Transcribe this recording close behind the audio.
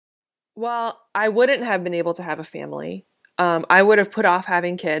Well, I wouldn't have been able to have a family. I would have put off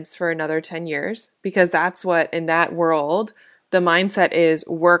having kids for another 10 years because that's what, in that world, the mindset is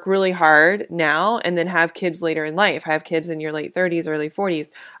work really hard now and then have kids later in life. Have kids in your late 30s, early 40s.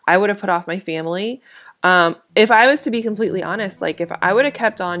 I would have put off my family. If I was to be completely honest, like if I would have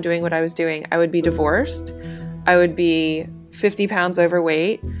kept on doing what I was doing, I would be divorced. I would be 50 pounds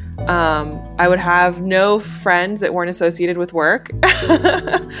overweight. I would have no friends that weren't associated with work.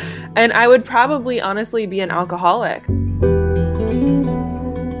 And I would probably honestly be an alcoholic.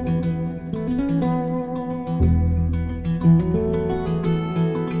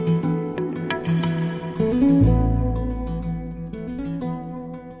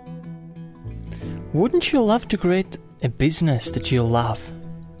 Wouldn't you love to create a business that you love?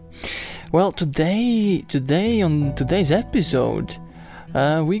 Well, today on today's episode,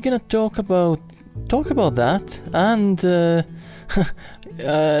 we're gonna talk about that and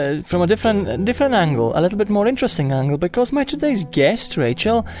from a different angle, a little bit more interesting angle, because my today's guest,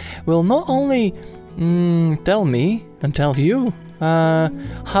 Rachel, will not only tell me and tell you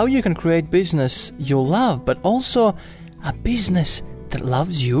how you can create business you love, but also a business that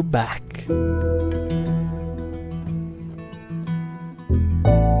loves you back.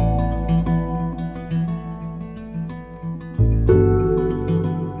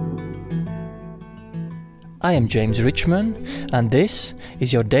 I am James Richman, and this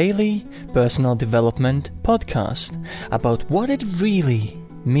is your daily personal development podcast about what it really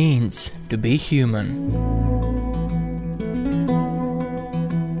means to be human.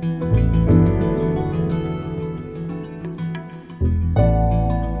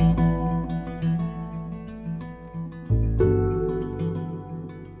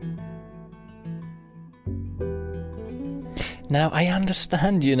 Now, I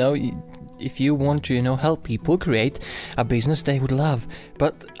understand, if you want to, help people create a business they would love.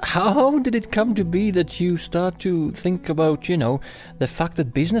 But how did it come to be that you start to think about, the fact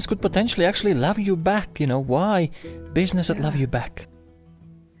that business could potentially actually love you back? Why business that love you back?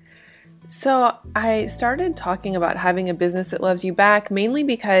 So I started talking about having a business that loves you back mainly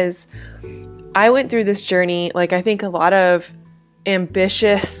because I went through this journey, like I think a lot of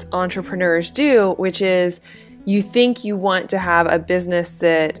ambitious entrepreneurs do, which is you think you want to have a business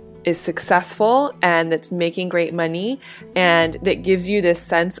that is successful and that's making great money and that gives you this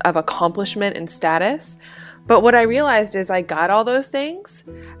sense of accomplishment and status. But what I realized is I got all those things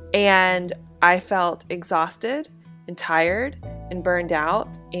and I felt exhausted and tired and burned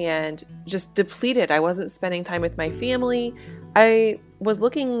out and just depleted. I wasn't spending time with my family. I was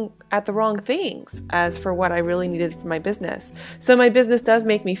looking at the wrong things as for what I really needed for my business. So my business does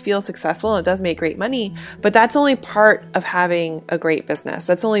make me feel successful and it does make great money, but that's only part of having a great business.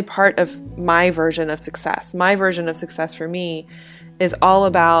 That's only part of my version of success. My version of success for me is all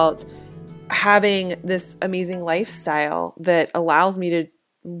about having this amazing lifestyle that allows me to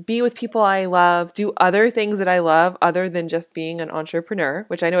be with people I love, do other things that I love other than just being an entrepreneur,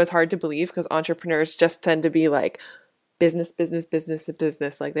 which I know is hard to believe because entrepreneurs just tend to be like, business, business, business,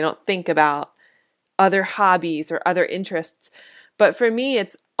 business. Like they don't think about other hobbies or other interests. But for me,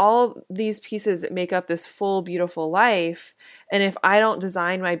 it's all these pieces that make up this full, beautiful life. And if I don't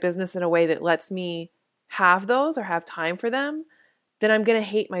design my business in a way that lets me have those or have time for them, then I'm going to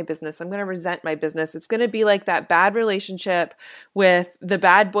hate my business. I'm going to resent my business. It's going to be like that bad relationship with the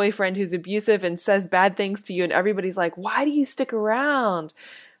bad boyfriend who's abusive and says bad things to you. And everybody's like, why do you stick around?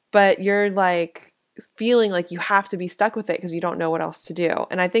 But you're like, feeling like you have to be stuck with it because you don't know what else to do.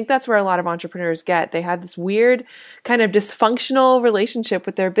 And I think that's where a lot of entrepreneurs get. They have this weird kind of dysfunctional relationship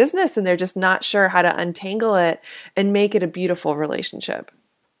with their business and they're just not sure how to untangle it and make it a beautiful relationship.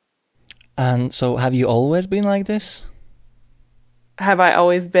 And so have you always been like this? Have I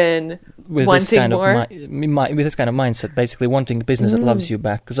always been with wanting this kind more? With this kind of mindset, basically wanting a business that loves you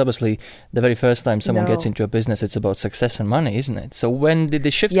back? Because obviously the very first time someone gets into a business, it's about success and money, isn't it? So when did the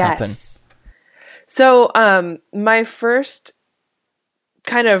shift happen? So my first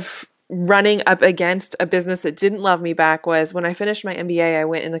kind of running up against a business that didn't love me back was when I finished my MBA, I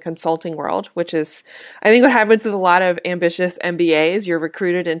went in the consulting world, which is, I think what happens with a lot of ambitious MBAs, you're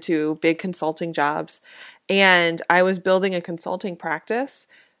recruited into big consulting jobs. And I was building a consulting practice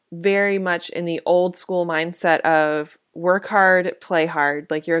very much in the old school mindset of work hard, play hard.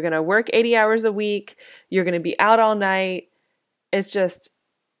 Like you're going to work 80 hours a week. You're going to be out all night. It's just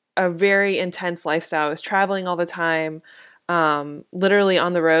a very intense lifestyle. I was traveling all the time, literally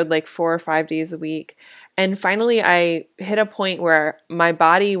on the road like 4 or 5 days a week. And finally, I hit a point where my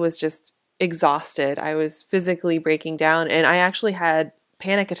body was just exhausted. I was physically breaking down and I actually had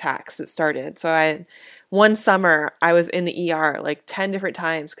panic attacks that started. So I one summer I was in the ER like 10 different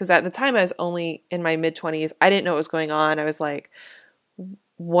times because at the time I was only in my mid 20s. I didn't know what was going on. I was like,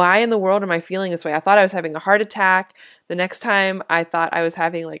 why in the world am I feeling this way? I thought I was having a heart attack. The next time I thought I was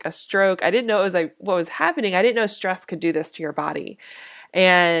having like a stroke. I didn't know it was like what was happening. I didn't know stress could do this to your body.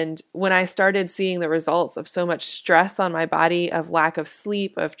 And when I started seeing the results of so much stress on my body, of lack of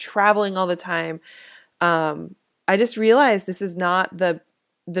sleep, of traveling all the time, I just realized this is not the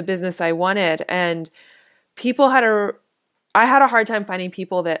business I wanted. And people had a I had a hard time finding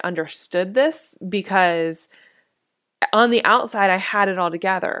people that understood this because on the outside I had it all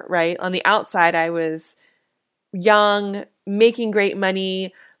together, right? On the outside I was young, making great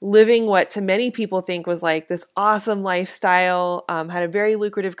money, living what to many people think was like this awesome lifestyle, had a very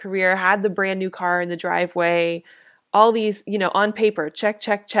lucrative career, had the brand new car in the driveway, all these, on paper, check,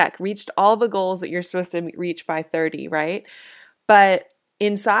 check, check, reached all the goals that you're supposed to reach by 30, right? But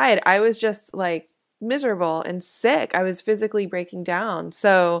inside, I was just like miserable and sick. I was physically breaking down.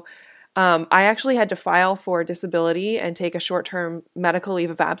 So I actually had to file for disability and take a short-term medical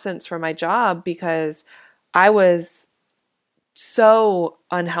leave of absence from my job because I was so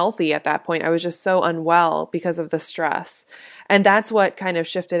unhealthy at that point. I was just so unwell because of the stress. And that's what kind of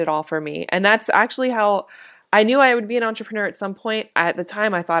shifted it all for me. And that's actually how I knew I would be an entrepreneur at some point. At the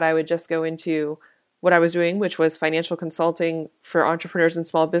time, I thought I would just go into what I was doing, which was financial consulting for entrepreneurs and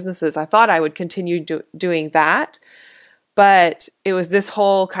small businesses. I thought I would continue doing that. But it was this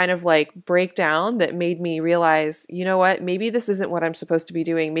whole kind of like breakdown that made me realize, you know what, maybe this isn't what I'm supposed to be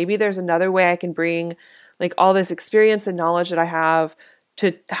doing. Maybe there's another way I can bring like all this experience and knowledge that I have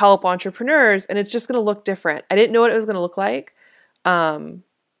to help entrepreneurs, and it's just going to look different. I didn't know what it was going to look like.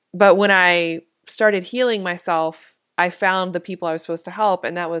 But when I started healing myself, I found the people I was supposed to help,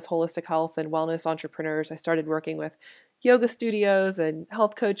 and that was holistic health and wellness entrepreneurs. I started working with yoga studios and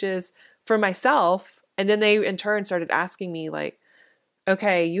health coaches for myself. And then they in turn started asking me like,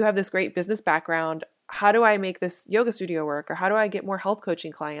 okay, you have this great business background. How do I make this yoga studio work? Or how do I get more health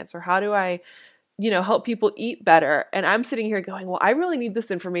coaching clients? Or how do I, help people eat better? And I'm sitting here going, well, I really need this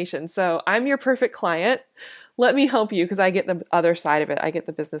information. So I'm your perfect client. Let me help you because I get the other side of it. I get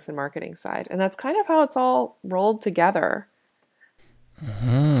the business and marketing side. And that's kind of how it's all rolled together.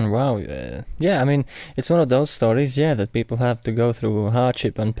 Wow. Yeah, I mean, it's one of those stories, yeah, that people have to go through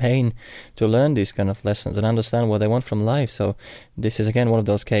hardship and pain to learn these kind of lessons and understand what they want from life. So this is again one of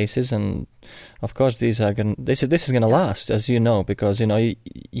those cases, and of course this is going to last, as you know, because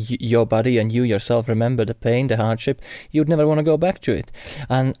your body and you yourself remember the pain, the hardship. You'd never want to go back to it.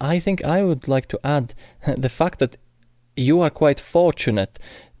 And I think I would like to add the fact that you are quite fortunate.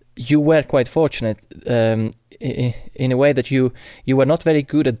 You were quite fortunate in a way that you were not very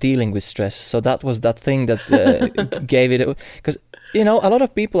good at dealing with stress. So that was that thing that gave it, because a lot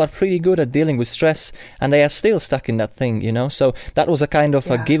of people are pretty good at dealing with stress and they are still stuck in that thing, so that was a kind of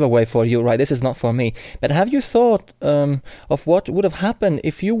a giveaway for you, right? This is not for me. But have you thought of what would have happened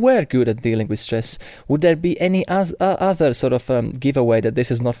if you were good at dealing with stress? Would there be any other sort of giveaway that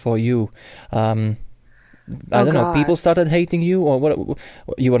this is not for you? I don't know, people started hating you, or what?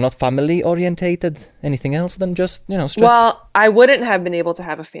 You were not family orientated, anything else than just, stress? Well, I wouldn't have been able to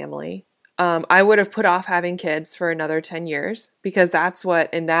have a family. I would have put off having kids for another 10 years because that's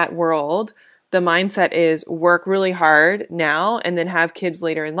what, in that world, the mindset is work really hard now and then have kids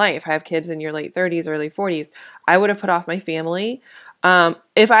later in life. Have kids in your late 30s, early 40s. I would have put off my family.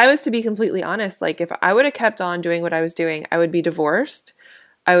 If I was to be completely honest, like if I would have kept on doing what I was doing, I would be divorced.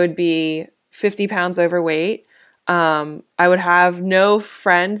 I would be 50 pounds overweight. I would have no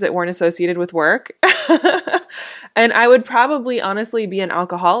friends that weren't associated with work. And I would probably honestly be an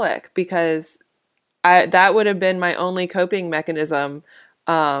alcoholic because that would have been my only coping mechanism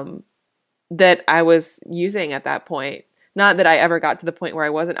that I was using at that point. Not that I ever got to the point where I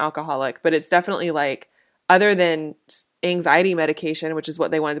was an alcoholic, but it's definitely like, other than anxiety medication, which is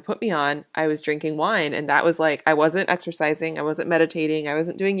what they wanted to put me on, I was drinking wine. And that was like, I wasn't exercising. I wasn't meditating. I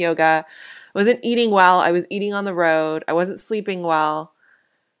wasn't doing yoga. I wasn't eating well. I was eating on the road. I wasn't sleeping well.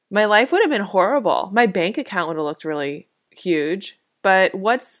 My life would have been horrible. My bank account would have looked really huge. But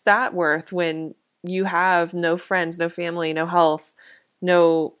what's that worth when you have no friends, no family, no health,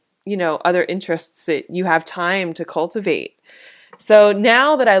 no, other interests that you have time to cultivate? So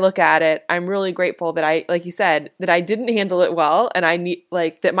now that I look at it, I'm really grateful that I, like you said, that I didn't handle it well. And I need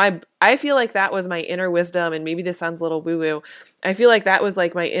like that I feel like that was my inner wisdom. And maybe this sounds a little woo woo. I feel like that was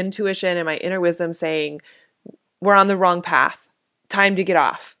like my intuition and my inner wisdom saying, we're on the wrong path. Time to get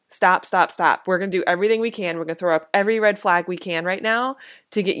off. Stop, stop, stop. We're going to do everything we can. We're going to throw up every red flag we can right now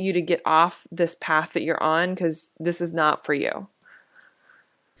to get you to get off this path that you're on, because this is not for you.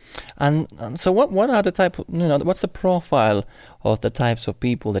 And so what are the type, what's the profile of the types of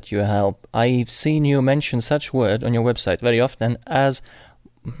people that you help? I've seen you mention such word on your website very often as,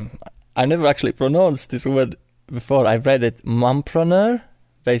 I never actually pronounced this word before. I've read it, mompreneur,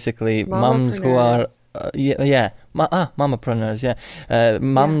 basically mums who are, Mamapreneurs. mamapreneurs, yeah. Yeah.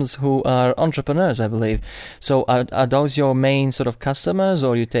 Mums who are entrepreneurs, I believe. So are those your main sort of customers,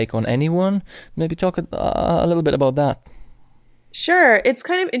 or you take on anyone? Maybe talk a little bit about that. Sure. It's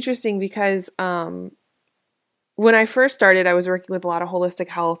kind of interesting because when I first started, I was working with a lot of holistic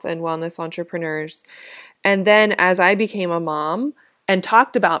health and wellness entrepreneurs. And then as I became a mom and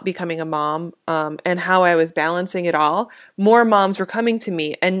talked about becoming a mom and how I was balancing it all, more moms were coming to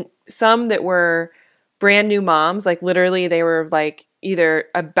me. And some that were brand new moms, like literally they were like either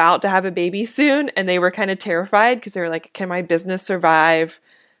about to have a baby soon and they were kind of terrified because they were like, can my business survive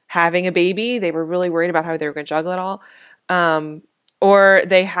having a baby? They were really worried about how they were going to juggle it all. Um, or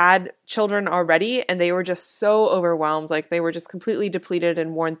they had children already and they were just so overwhelmed, like they were just completely depleted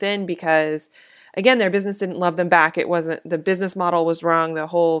and worn thin because again, their business didn't love them back. It wasn't, the business model was wrong, the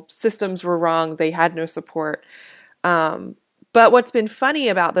whole systems were wrong, they had no support. um, but what's been funny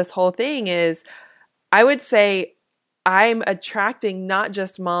about this whole thing is I would say I'm attracting not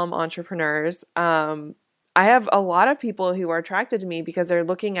just mom entrepreneurs. I have a lot of people who are attracted to me because they're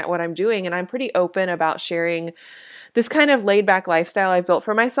looking at what I'm doing, and I'm pretty open about sharing this kind of laid back lifestyle I've built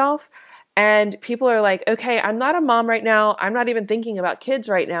for myself. And people are like, okay, I'm not a mom right now. I'm not even thinking about kids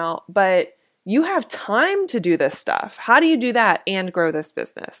right now, but you have time to do this stuff. How do you do that and grow this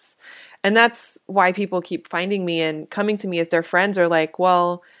business? And that's why people keep finding me and coming to me as their friends are like,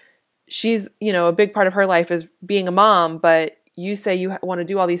 well, she's, a big part of her life is being a mom, but you say you want to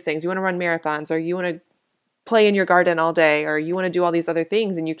do all these things. You want to run marathons or you want to play in your garden all day or you want to do all these other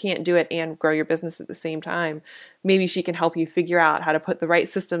things and you can't do it and grow your business at the same time. Maybe she can help you figure out how to put the right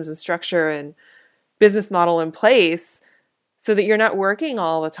systems and structure and business model in place so that you're not working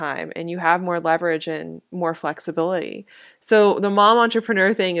all the time and you have more leverage and more flexibility. So the mom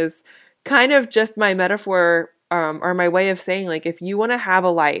entrepreneur thing is kind of just my metaphor or my way of saying, like, if you want to have a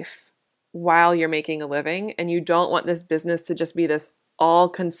life while you're making a living and you don't want this business to just be this all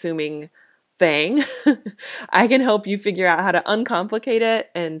consuming thing, I can help you figure out how to uncomplicate it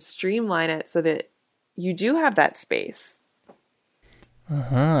and streamline it so that you do have that space.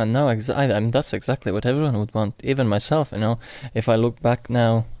 Uh-huh, no, I mean, that's exactly what everyone would want, even myself, If I look back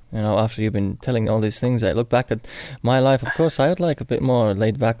now, after you've been telling all these things, I look back at my life, of course, I would like a bit more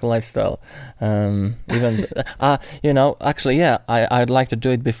laid-back lifestyle. Even, actually, yeah, I'd like to do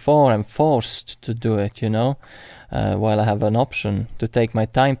it before I'm forced to do it, while I have an option to take my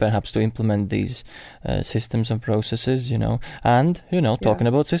time perhaps to implement these systems and processes, And, Yeah. talking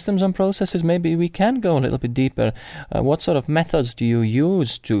about systems and processes, maybe we can go a little bit deeper. What sort of methods do you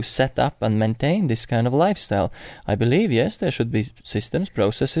use to set up and maintain this kind of lifestyle? I believe, yes, there should be systems,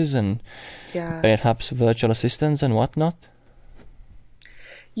 processes, and Yeah. perhaps virtual assistants and whatnot.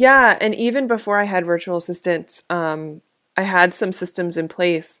 Yeah, and even before I had virtual assistants, I had some systems in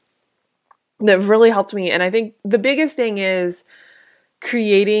place that really helped me. And I think the biggest thing is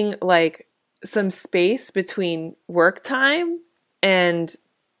creating like some space between work time and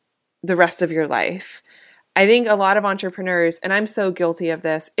the rest of your life. I think a lot of entrepreneurs, and I'm so guilty of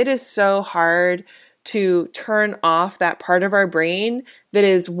this, it is so hard to turn off that part of our brain that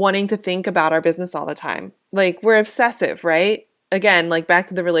is wanting to think about our business all the time. Like we're obsessive, right? Again, like back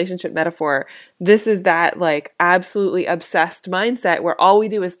to the relationship metaphor, this is that like absolutely obsessed mindset where all we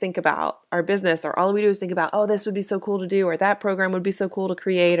do is think about our business, or all we do is think about, oh, this would be so cool to do, or that program would be so cool to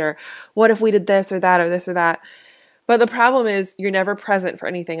create, or what if we did this or that or this or that. But the problem is you're never present for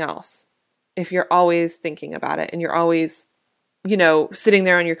anything else if you're always thinking about it and you're always, sitting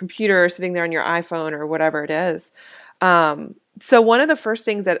there on your computer or sitting there on your iPhone or whatever it is. So one of the first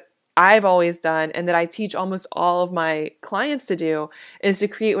things that I've always done and that I teach almost all of my clients to do is to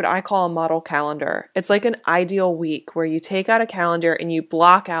create what I call a model calendar. It's like an ideal week where you take out a calendar and you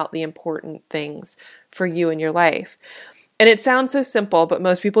block out the important things for you in your life. And it sounds so simple, but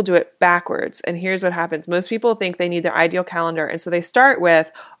most people do it backwards. And here's what happens. Most people think they need their ideal calendar. And so they start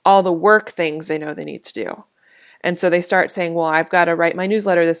with all the work things they know they need to do. And so they start saying, well, I've got to write my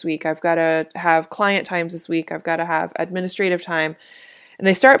newsletter this week. I've got to have client times this week. I've got to have administrative time. And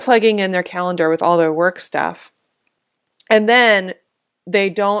they start plugging in their calendar with all their work stuff. And then they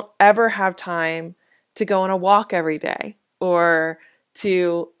don't ever have time to go on a walk every day or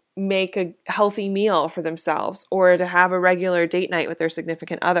to make a healthy meal for themselves or to have a regular date night with their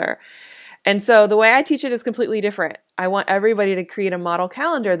significant other. And so the way I teach it is completely different. I want everybody to create a model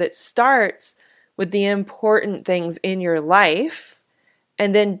calendar that starts with the important things in your life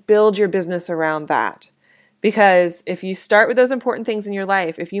and then build your business around that. Because if you start with those important things in your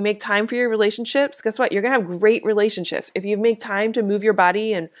life, if you make time for your relationships, guess what? You're going to have great relationships. If you make time to move your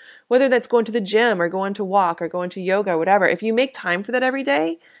body, and whether that's going to the gym or going to walk or going to yoga, whatever, if you make time for that every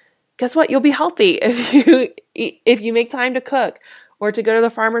day, guess what? You'll be healthy. If you make time to cook or to go to the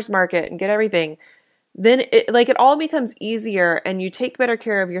farmer's market and get everything, then it all becomes easier, and you take better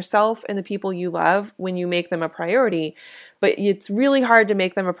care of yourself and the people you love when you make them a priority. But it's really hard to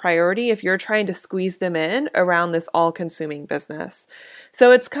make them a priority if you're trying to squeeze them in around this all-consuming business.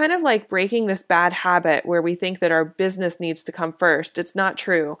 So it's kind of like breaking this bad habit where we think that our business needs to come first. It's not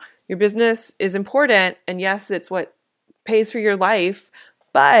true. Your business is important, and yes, it's what pays for your life,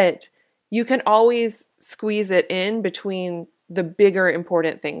 but you can always squeeze it in between the bigger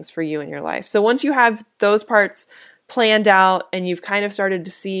important things for you in your life. So once you have those parts planned out and you've kind of started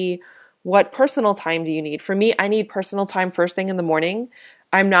to see what personal time do you need. For me, I need personal time first thing in the morning.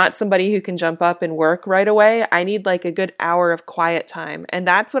 I'm not somebody who can jump up and work right away. I need like a good hour of quiet time. And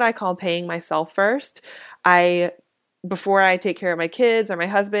that's what I call paying myself first. Before I take care of my kids or my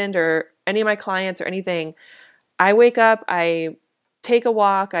husband or any of my clients or anything, I wake up, I take a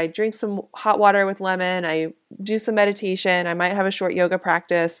walk, I drink some hot water with lemon, I do some meditation, I might have a short yoga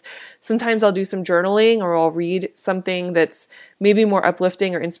practice. Sometimes I'll do some journaling, or I'll read something that's maybe more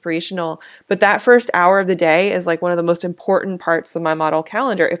uplifting or inspirational. But that first hour of the day is like one of the most important parts of my model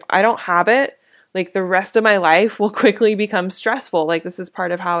calendar. If I don't have it, like the rest of my life will quickly become stressful. Like this is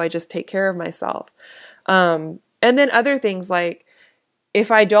part of how I just take care of myself. And then other things, like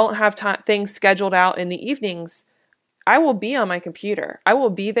if I don't have things scheduled out in the evenings, I will be on my computer. I will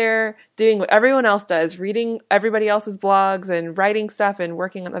be there doing what everyone else does, reading everybody else's blogs and writing stuff and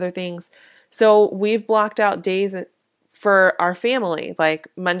working on other things. So we've blocked out days for our family. Like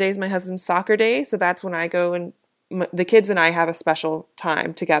Monday's my husband's soccer day. So that's when I go, and the kids and I have a special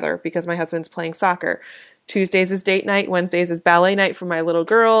time together because my husband's playing soccer. Tuesdays is date night. Wednesdays is ballet night for my little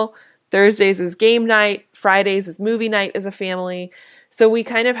girl. Thursdays is game night. Fridays is movie night as a family. So we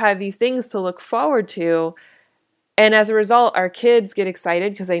kind of have these things to look forward to. And as a result, our kids get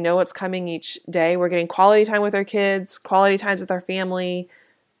excited because they know what's coming each day. We're getting quality time with our kids, quality times with our family.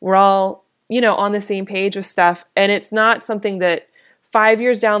 We're all, on the same page with stuff. And it's not something that 5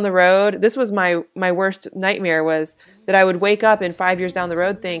 years down the road, this was my worst nightmare, was that I would wake up and 5 years down the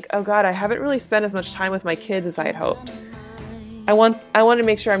road think, oh God, I haven't really spent as much time with my kids as I had hoped. I want to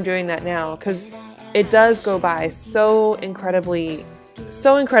make sure I'm doing that now, because it does go by so incredibly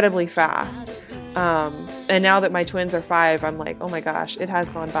fast. And now that my twins are 5, I'm like, oh my gosh, it has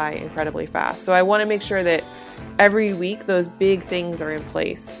gone by incredibly fast. So I want to make sure that every week those big things are in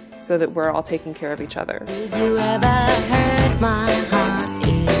place so that we're all taking care of each other. Did you ever heard my heart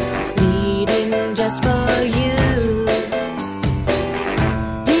is beating just for you?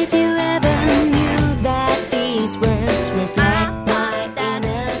 Did you ever knew that these words reflect my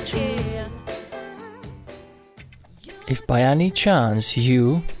inner truth? If by any chance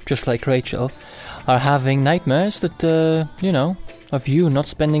you, just like Rachel, are having nightmares that, of you not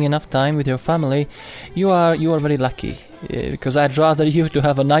spending enough time with your family, you are very lucky. Because I'd rather you to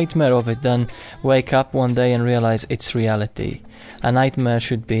have a nightmare of it than wake up one day and realize it's reality. A nightmare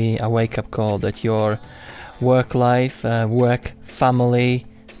should be a wake-up call that your work life, work-family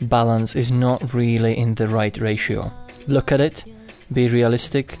balance is not really in the right ratio. Look at it, be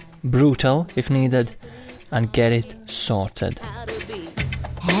realistic, brutal if needed, and get it sorted.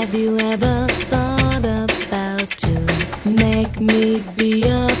 Have you ever thought about to make me be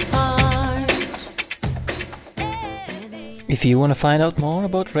a part? If you want to find out more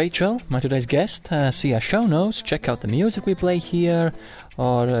about Rachel, my today's guest, see our show notes, check out the music we play here,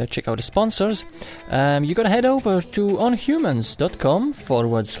 or check out the sponsors, you gotta head over to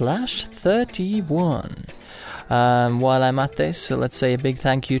onhumans.com/31. While I'm at this, let's say a big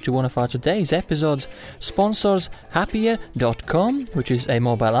thank you to one of our today's episode's sponsors, Happier.com, which is a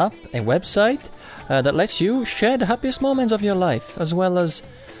mobile app, a website that lets you share the happiest moments of your life, as well as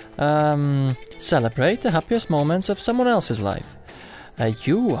celebrate the happiest moments of someone else's life.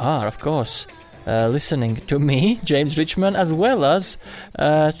 You are, of course, listening to me, James Richman, as well as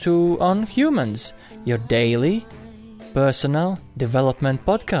to On Humans, your daily personal development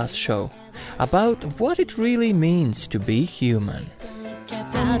podcast show about what it really means to be human.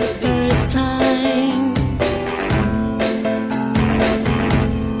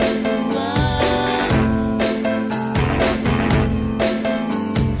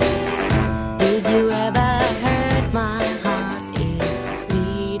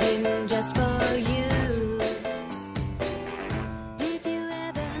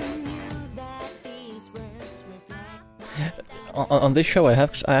 on this show, I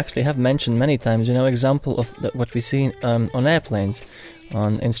actually have mentioned many times, example of what we see on airplanes,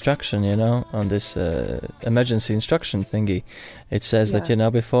 on instruction, on this emergency instruction thingy. It says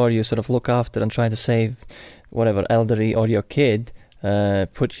that, before you sort of look after and try to save whatever elderly or your kid,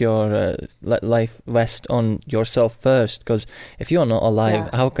 put your life vest on yourself first, because if you're not alive,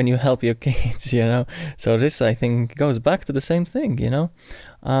 how can you help your kids, So this, I think, goes back to the same thing,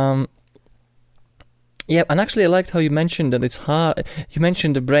 Yeah, and actually I liked how you mentioned that it's hard. You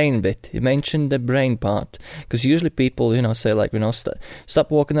mentioned the brain bit. You mentioned the brain part. Because usually people, say like,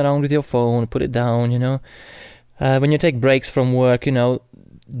 stop walking around with your phone, put it down, when you take breaks from work,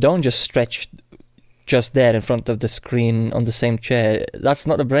 don't just stretch just there in front of the screen on the same chair. That's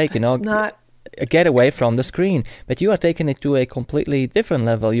not a break, It's not. Get away from the screen. But you are taking it to a completely different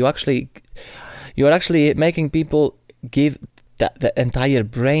level. You are actually making people give the entire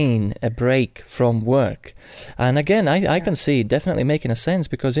brain a break from work. And again, I can see definitely making a sense,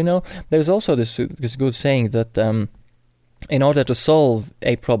 because there's also this good saying that in order to solve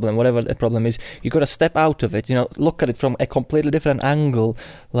a problem, whatever the problem is, you got to step out of it, look at it from a completely different angle,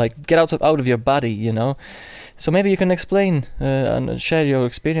 like get out of your body, so maybe you can explain and share your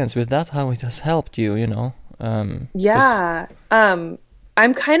experience with that, how it has helped you, I'm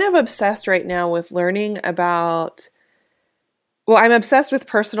kind of obsessed right now with learning about. Well, I'm obsessed with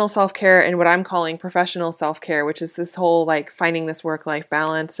personal self-care and what I'm calling professional self-care, which is this whole like finding this work-life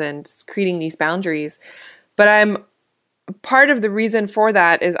balance and creating these boundaries. But part of the reason for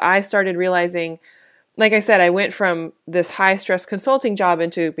that is I started realizing, like I said, I went from this high-stress consulting job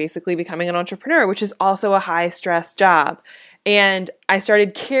into basically becoming an entrepreneur, which is also a high-stress job. And I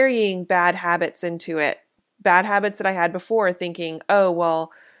started carrying bad habits into it, bad habits that I had before, thinking the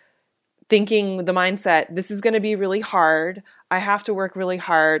mindset, this is going to be really hard. I have to work really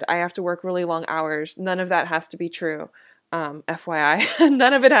hard. I have to work really long hours. None of that has to be true. FYI,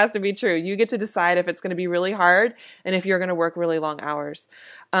 none of it has to be true. You get to decide if it's going to be really hard and if you're going to work really long hours.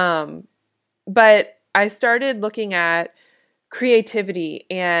 But I started looking at creativity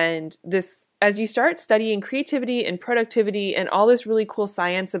and this, as you start studying creativity and productivity and all this really cool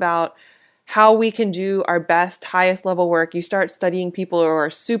science about how we can do our best, highest level work, you start studying people who are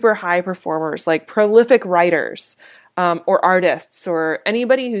super high performers, like prolific writers, or artists, or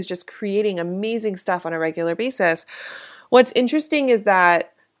anybody who's just creating amazing stuff on a regular basis. What's interesting is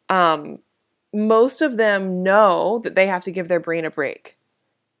that most of them know that they have to give their brain a break.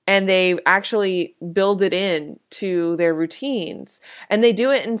 And they actually build it in to their routines. And they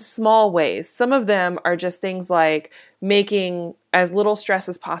do it in small ways. Some of them are just things like making as little stress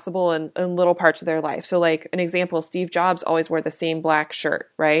as possible in little parts of their life. So like an example, Steve Jobs always wore the same black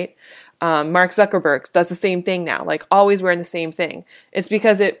shirt, right? Mark Zuckerberg does the same thing now, like always wearing the same thing. It's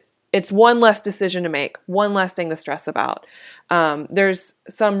because it's one less decision to make, one less thing to stress about. There's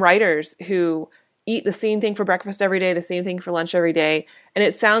some writers who eat the same thing for breakfast every day, the same thing for lunch every day. And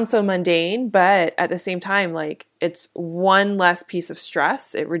it sounds so mundane, but at the same time, like it's one less piece of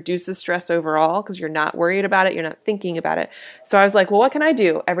stress. It reduces stress overall because you're not worried about it. You're not thinking about it. So I was like, well, what can I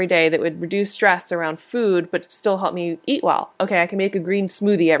do every day that would reduce stress around food, but still help me eat well? Okay, I can make a green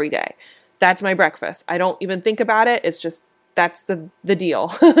smoothie every day. That's my breakfast. I don't even think about it. It's just, that's the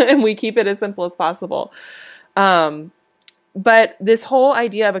deal. And we keep it as simple as possible. But this whole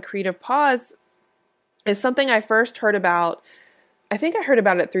idea of a creative pause is something I first heard about. I think I heard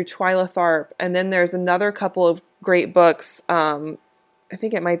about it through Twyla Tharp. And then there's another couple of great books. I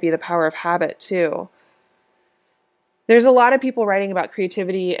think it might be The Power of Habit too. There's a lot of people writing about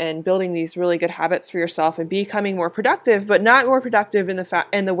creativity and building these really good habits for yourself and becoming more productive, but not more productive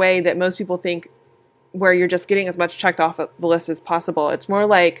in the way that most people think, where you're just getting as much checked off the list as possible. It's more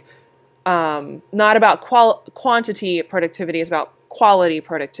like not about quantity productivity, it's about quality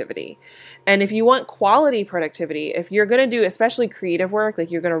productivity. And if you want quality productivity, if you're going to do especially creative work,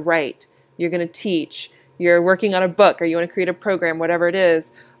 like you're going to write, you're going to teach, you're working on a book, or you want to create a program, whatever it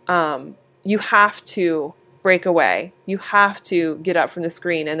is, you have to break away. You have to get up from the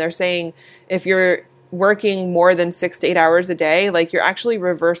screen. And they're saying if you're working more than 6 to 8 hours a day, like you're actually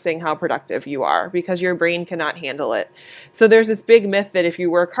reversing how productive you are because your brain cannot handle it. So there's this big myth that if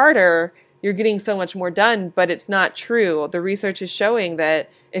you work harder, you're getting so much more done, but it's not true. The research is showing that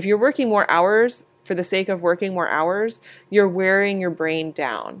if you're working more hours for the sake of working more hours, you're wearing your brain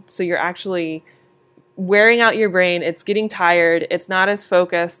down. So you're actually wearing out your brain. It's getting tired. It's not as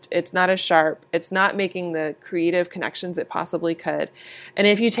focused. It's not as sharp. It's not making the creative connections it possibly could. And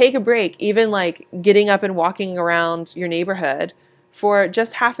if you take a break, even like getting up and walking around your neighborhood for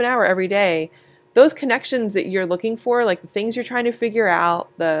just half an hour every day, those connections that you're looking for, like the things you're trying to figure out,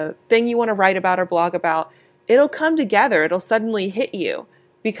 the thing you want to write about or blog about, it'll come together. It'll suddenly hit you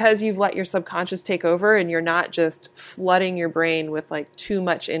because you've let your subconscious take over and you're not just flooding your brain with like too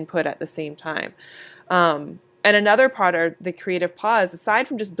much input at the same time. And another part are the creative pause, aside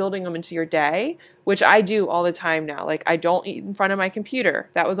from just building them into your day, which I do all the time now. Like I don't eat in front of my computer.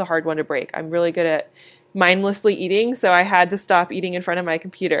 That was a hard one to break. I'm really good at mindlessly eating, so I had to stop eating in front of my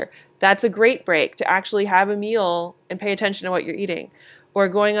computer. That's a great break, to actually have a meal and pay attention to what you're eating. Or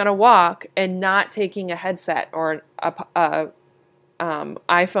going on a walk and not taking a headset or a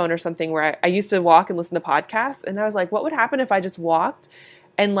iPhone or something, where I used to walk and listen to podcasts, and I was like, what would happen if I just walked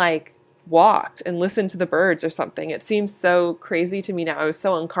and listened to the birds or something? It seems so crazy to me now. I was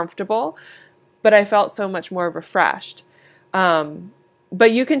so uncomfortable, but I felt so much more refreshed.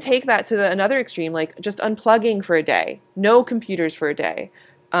 But you can take that to another extreme, like just unplugging for a day, no computers for a day,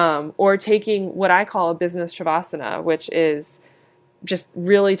 or taking what I call a business shavasana, which is just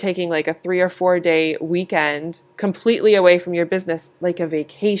really taking like a 3 or 4 day weekend completely away from your business, like a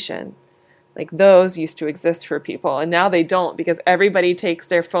vacation. Like those used to exist for people, and now they don't, because everybody takes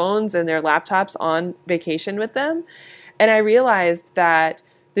their phones and their laptops on vacation with them. And I realized that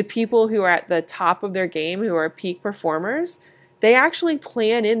the people who are at the top of their game, who are peak performers, they actually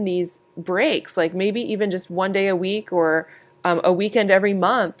plan in these breaks, like maybe even just 1 day a week or a weekend every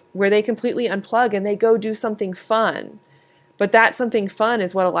month, where they completely unplug and they go do something fun. But that something fun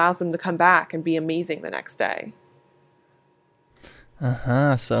is what allows them to come back and be amazing the next day.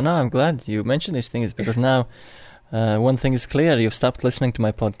 So now I'm glad you mentioned these things, because now one thing is clear: you've stopped listening to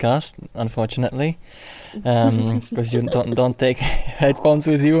my podcast, unfortunately, because you don't take headphones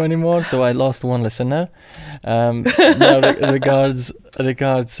with you anymore. So I lost one listener. Now regards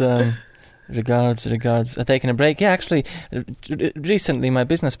taking a break. Yeah, actually, recently my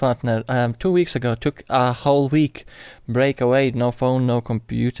business partner 2 weeks ago took a whole week break away. No phone, no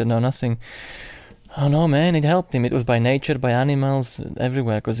computer, no nothing. Oh no, man, it helped him. It was by nature, by animals,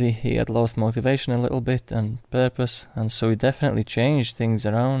 everywhere, because he had lost motivation a little bit and purpose, and so it definitely changed things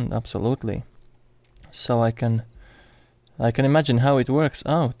around, absolutely. So I can imagine how it works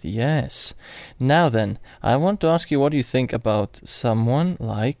out, yes. Now then, I want to ask you, what do you think about someone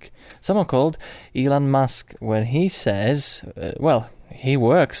called Elon Musk, where he says, he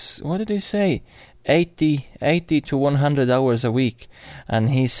works, what did he say? 80 to 100 hours a week, and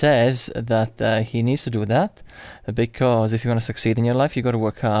he says that he needs to do that because if you want to succeed in your life, you got to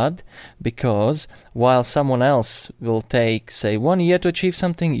work hard, because while someone else will take, say, 1 year to achieve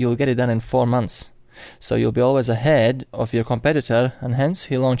something, you'll get it done in 4 months. So you'll be always ahead of your competitor, and hence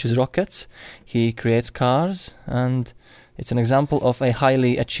he launches rockets, he creates cars, and it's an example of a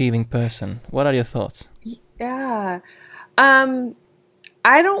highly achieving person. What are your thoughts? Yeah.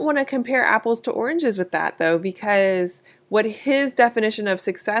 I don't want to compare apples to oranges with that, though, because what his definition of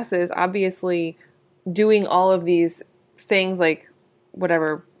success is, obviously doing all of these things, like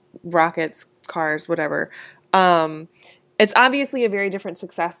whatever, rockets, cars, whatever. It's obviously a very different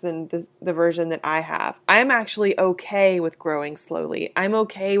success than the version that I have. I'm actually okay with growing slowly. I'm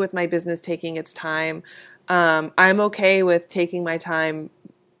okay with my business taking its time. I'm okay with taking my time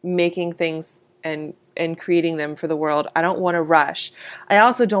making things and creating them for the world. I don't want to rush. I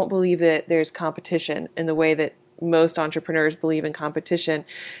also don't believe that there's competition in the way that most entrepreneurs believe in competition,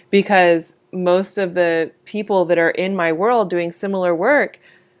 because most of the people that are in my world doing similar work,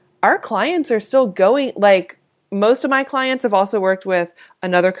 our clients are still going. Like, most of my clients have also worked with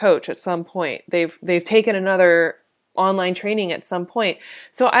another coach at some point. They've taken another online training at some point.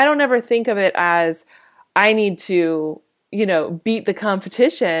 So I don't ever think of it as I need to, beat the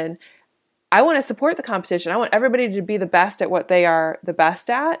competition. I want to support the competition. I want everybody to be the best at what they are the best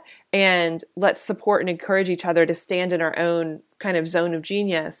at, and let's support and encourage each other to stand in our own kind of zone of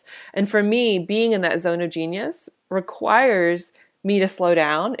genius. And for me, being in that zone of genius requires me to slow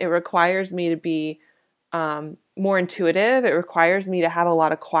down. It requires me to be more intuitive. It requires me to have a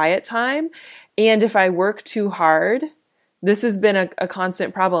lot of quiet time. And if I work too hard, this has been a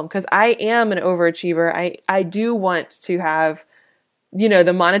constant problem, because I am an overachiever. I do want to have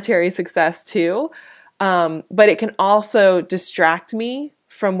the monetary success too. But it can also distract me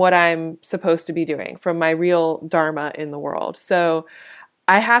from what I'm supposed to be doing, from my real dharma in the world. So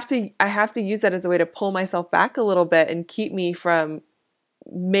I have to use that as a way to pull myself back a little bit and keep me from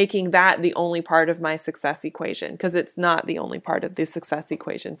making that the only part of my success equation, because it's not the only part of the success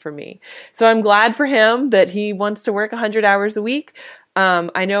equation for me. So I'm glad for him that he wants to work 100 hours a week.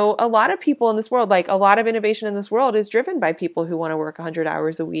 I know a lot of people in this world, like a lot of innovation in this world is driven by people who want to work 100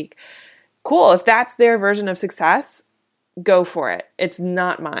 hours a week. Cool. If that's their version of success, go for it. It's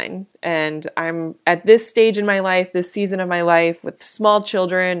not mine. And I'm at this stage in my life, this season of my life with small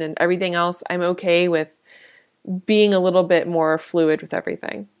children and everything else, I'm okay with being a little bit more fluid with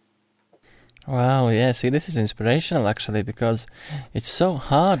everything. Wow, yeah, see, this is inspirational actually, because it's so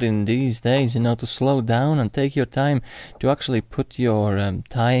hard in these days, to slow down and take your time to actually put your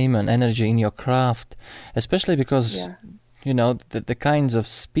time and energy in your craft, especially because, the kinds of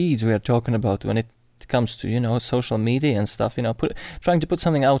speeds we are talking about when it comes to, social media and stuff, trying to put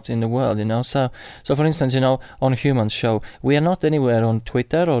something out in the world, So for instance, on Human's Show, we are not anywhere on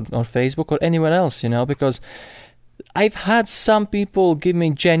Twitter or Facebook or anywhere else, because I've had some people give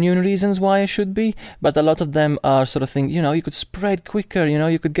me genuine reasons why I should be, but a lot of them are sort of think, you could spread quicker,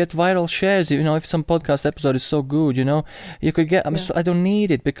 you could get viral shares, if some podcast episode is so good, you could get, I don't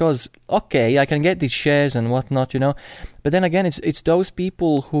need it because, okay, I can get these shares and whatnot, but then again, it's those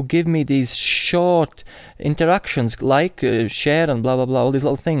people who give me these short interactions, like share and blah, blah, blah, all these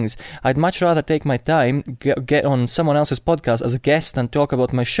little things. I'd much rather take my time, get on someone else's podcast as a guest and talk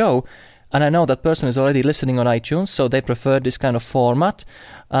about my show. And I know that person is already listening on iTunes, so they prefer this kind of format.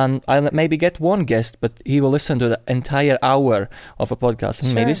 And I'll maybe get one guest, but he will listen to the entire hour of a podcast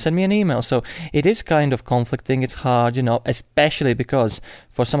and maybe send me an email. So it is kind of conflicting. It's hard, especially because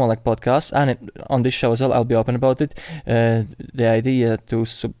for someone like podcasts, and on this show as well, I'll be open about it. The idea to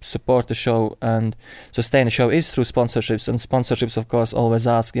support the show and sustain the show is through sponsorships. And sponsorships, of course, always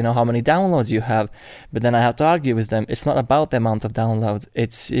ask, how many downloads you have. But then I have to argue with them. It's not about the amount of downloads.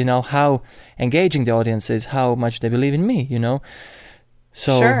 It's, how engaging the audience is, how much they believe in me,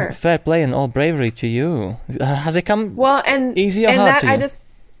 So fair play and all bravery to you. Has it come easy or hard to you?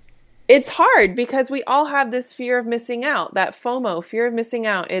 It's hard because we all have this fear of missing out, that FOMO, fear of missing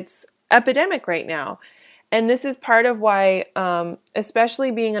out. It's epidemic right now. And this is part of why,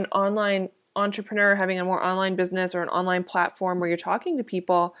 especially being an online entrepreneur, having a more online business or an online platform where you're talking to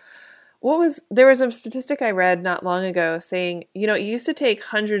people, there was a statistic I read not long ago saying, it used to take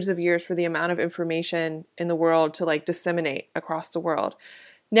hundreds of years for the amount of information in the world to disseminate across the world.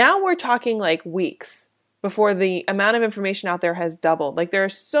 Now we're talking weeks before the amount of information out there has doubled. There are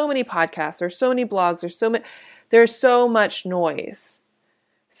so many podcasts, there's so many blogs, there's so much noise.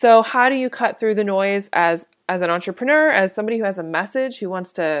 So how do you cut through the noise as an entrepreneur, as somebody who has a message, who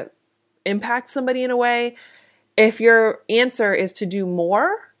wants to impact somebody in a way? If your answer is to do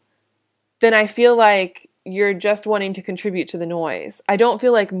more, then I feel like you're just wanting to contribute to the noise. I don't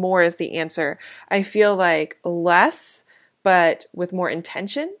feel like more is the answer. I feel like less, but with more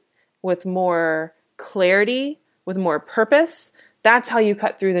intention, with more clarity, with more purpose. That's how you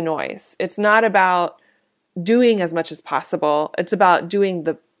cut through the noise. It's not about doing as much as possible. It's about doing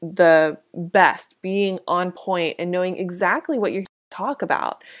the best, being on point and knowing exactly what you talk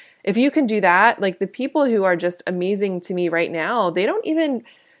about. If you can do that, the people who are just amazing to me right now, they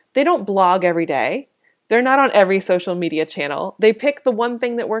don't blog every day. They're not on every social media channel. They pick the one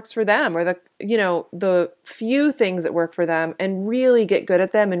thing that works for them, or the few things that work for them, and really get good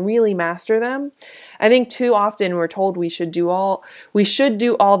at them and really master them. I think too often we're told we should do all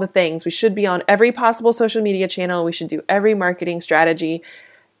the things. We should be on every possible social media channel. We should do every marketing strategy.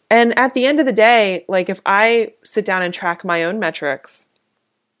 And at the end of the day, if I sit down and track my own metrics,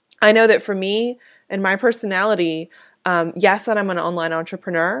 I know that for me and my personality, yes, that I'm an online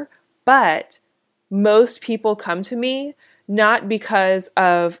entrepreneur, but most people come to me not because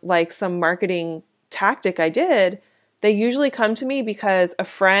of some marketing tactic I did. They usually come to me because a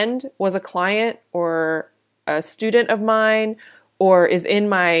friend was a client or a student of mine or is in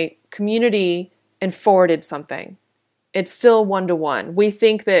my community and forwarded something. It's still one-to-one. We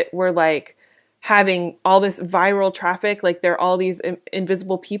think that we're having all this viral traffic, they're all these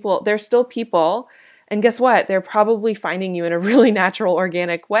invisible people. They're still people. And guess what? They're probably finding you in a really natural,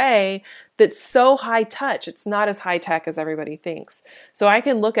 organic way that's so high touch. It's not as high tech as everybody thinks. So I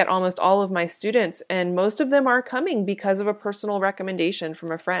can look at almost all of my students, and most of them are coming because of a personal recommendation from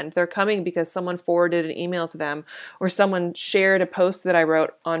a friend. They're coming because someone forwarded an email to them, or someone shared a post that I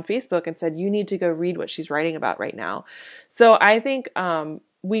wrote on Facebook and said, you need to go read what she's writing about right now. So I think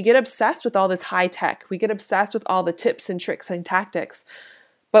we get obsessed with all this high tech. We get obsessed with all the tips and tricks and tactics.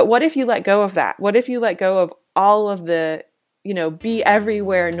 But what if you let go of that? What if you let go of all of the, be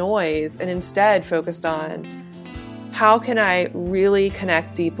everywhere noise and instead focused on how can I really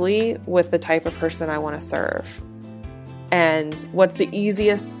connect deeply with the type of person I want to serve? And what's the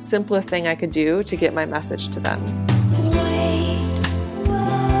easiest, simplest thing I could do to get my message to them?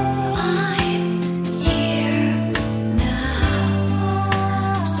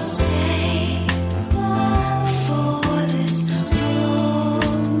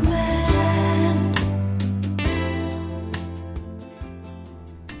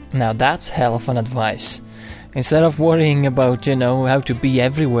 Now that's hell of an advice. Instead of worrying about, how to be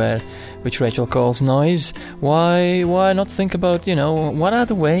everywhere, which Rachel calls noise, why not think about, what are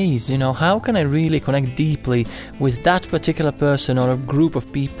the ways, how can I really connect deeply with that particular person or a group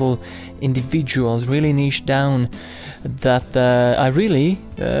of people, individuals, really niche down, that I really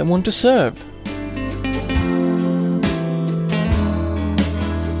want to serve.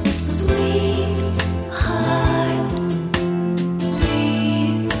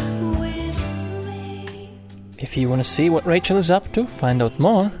 If you want to see what Rachel is up to, find out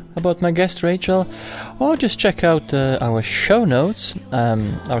more about my guest Rachel, or just check out our show notes,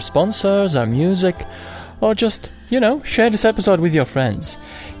 our sponsors, our music, or just, share this episode with your friends,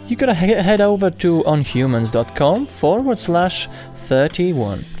 you gotta head over to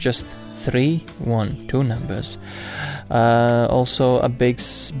onhumans.com/31, just 31, 2 numbers. Also a big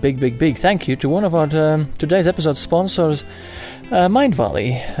thank you to one of our today's episode sponsors, Mind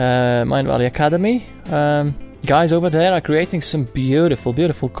Valley Academy. Guys over there are creating some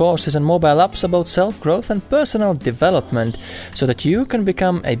beautiful courses and mobile apps about self-growth and personal development so that you can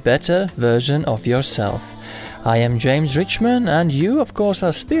become a better version of yourself. I am James Richman, and you, of course,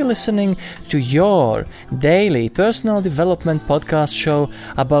 are still listening to your daily personal development podcast show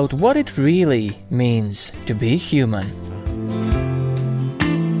about what it really means to be human.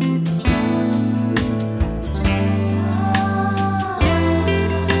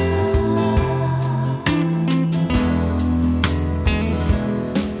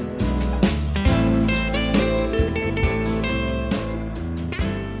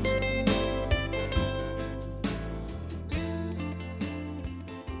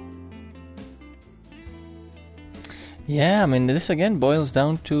 Yeah, I mean, this again boils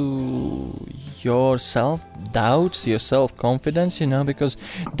down to your self-doubt, your self-confidence, because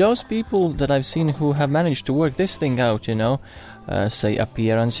those people that I've seen who have managed to work this thing out, say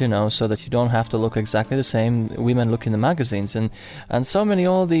appearance, so that you don't have to look exactly the same women look in the magazines, and so many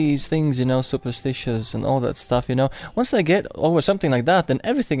all these things, superstitious and all that stuff, once they get over something like that, then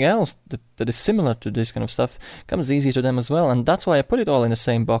everything else that is similar to this kind of stuff comes easy to them as well. And that's why I put it all in the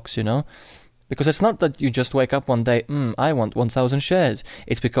same box, because it's not that you just wake up one day, I want 1,000 shares.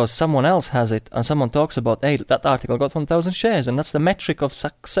 It's because someone else has it, and someone talks about, hey, that article got 1,000 shares, and that's the metric of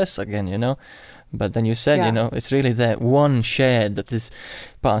success again, But then you said, it's really that one share that is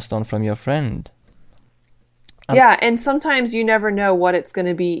passed on from your friend. Yeah, and sometimes you never know what it's going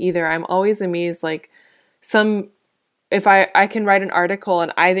to be either. I'm always amazed, if I can write an article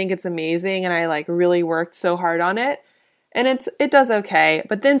and I think it's amazing and I really worked so hard on it, and it does okay,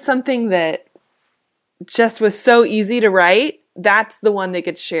 but then something that just was so easy to write, that's the one that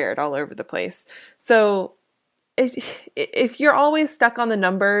gets shared all over the place. So if you're always stuck on the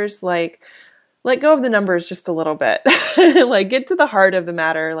numbers, let go of the numbers just a little bit. Get to the heart of the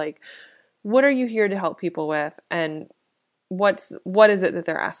matter. What are you here to help people with, and what is it that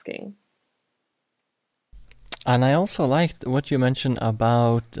they're asking? And I also liked what you mentioned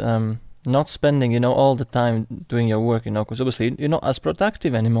about not spending, all the time doing your work, because obviously you're not as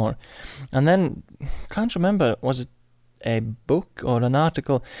productive anymore. And then, can't remember, was it a book or an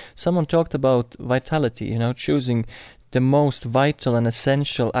article? Someone talked about vitality, choosing the most vital and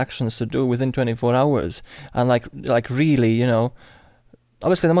essential actions to do within 24 hours. And really,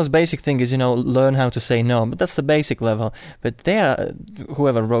 obviously the most basic thing is, learn how to say no, but that's the basic level. But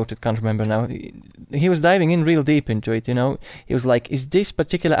whoever wrote it, can't remember now, he was diving in real deep into it, He was like, is this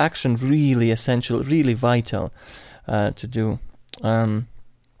particular action really essential, really vital to do?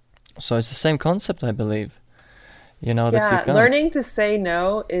 So it's the same concept, I believe. That you can. Learning to say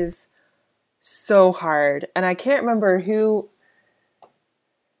no is so hard. And I can't remember who.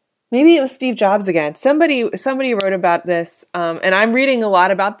 Maybe it was Steve Jobs again. Somebody wrote about this, and I'm reading a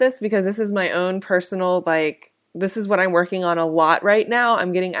lot about this because this is my own personal, this is what I'm working on a lot right now.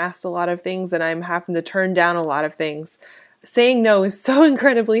 I'm getting asked a lot of things, and I'm having to turn down a lot of things. Saying no is so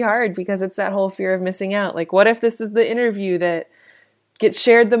incredibly hard because it's that whole fear of missing out. What if this is the interview that gets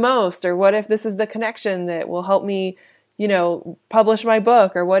shared the most? Or what if this is the connection that will help me, publish my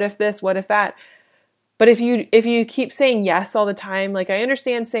book? Or what if this, what if that? But if you keep saying yes all the time, I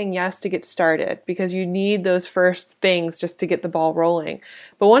understand saying yes to get started because you need those first things just to get the ball rolling.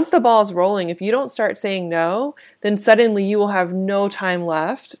 But once the ball is rolling, if you don't start saying no, then suddenly you will have no time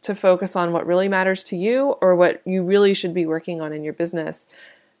left to focus on what really matters to you or what you really should be working on in your business.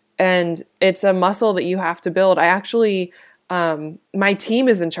 And it's a muscle that you have to build. I actually, my team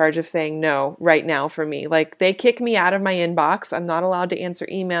is in charge of saying no right now for me. They kick me out of my inbox. I'm not allowed to answer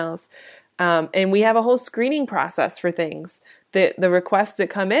emails. And we have a whole screening process for things, the requests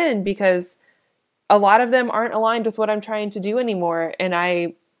that come in, because a lot of them aren't aligned with what I'm trying to do anymore. And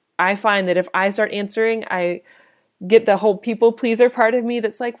I I find that if I start answering, I get the whole people pleaser part of me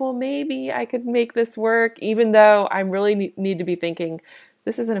that's like, well, maybe I could make this work, even though I really need to be thinking,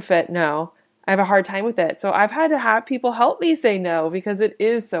 this isn't a fit. No, I have a hard time with it. So I've had to have people help me say no because it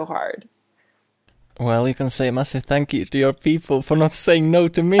is so hard. Well, you can say a massive thank you to your people for not saying no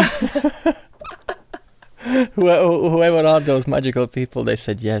to me. Whoever are those magical people, they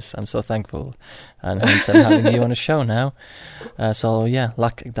said yes. I'm so thankful, and hence I'm having you on the show now. So yeah,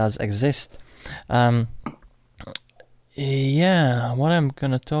 luck does exist. Yeah, what I'm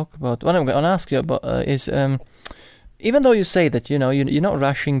gonna talk about, what I'm gonna ask you about is, even though you say that you're not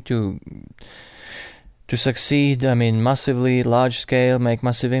rushing to succeed. I mean, massively large scale, make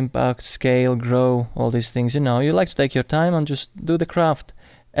massive impact, scale, grow, all these things. You like to take your time and just do the craft.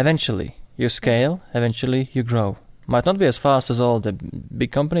 Eventually, you scale. Eventually, you grow. Might not be as fast as all the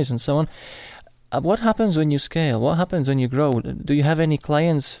big companies and so on. What happens when you scale? What happens when you grow? Do you have any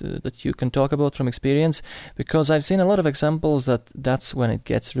clients that you can talk about from experience? Because I've seen a lot of examples that's when it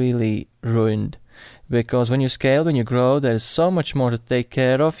gets really ruined. Because when you scale, when you grow, there's so much more to take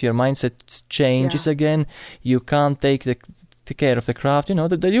care of. Your mindset changes again. You can't take the care of the craft.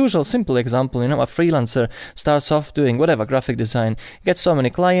 The usual simple example, a freelancer starts off doing whatever, graphic design, gets so many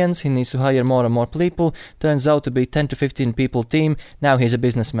clients, he needs to hire more and more people, turns out to be 10 to 15 people team. Now he's a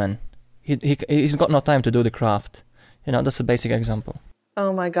businessman. He's got no time to do the craft. That's a basic example.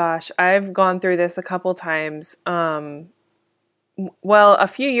 Oh my gosh, I've gone through this a couple times. Well, a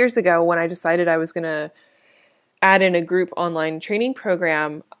few years ago when I decided I was going to add in a group online training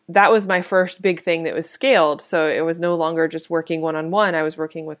program, that was my first big thing that was scaled. So it was no longer just working one-on-one. I was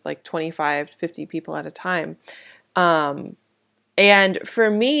working with like 25 to 50 people at a time. And for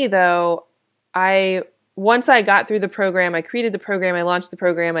me, though, once I got through the program, I created the program, I launched the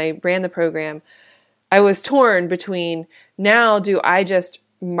program, I ran the program, I was torn between, now do I just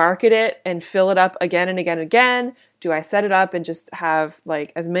market it and fill it up again and again and again? Do I set it up and just have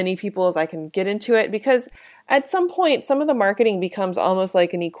like as many people as I can get into it? Because at some point, some of the marketing becomes almost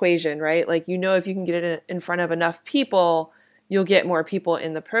like an equation, right? Like, if you can get it in front of enough people, you'll get more people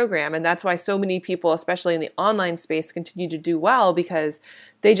in the program. And that's why so many people, especially in the online space, continue to do well, because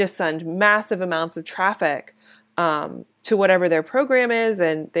they just send massive amounts of traffic to whatever their program is,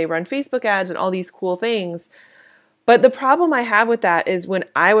 and they run Facebook ads and all these cool things. But the problem I have with that is when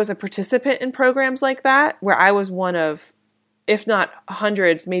I was a participant in programs like that, where I was one of, if not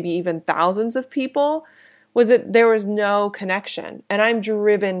hundreds, maybe even thousands of people, was that there was no connection. And I'm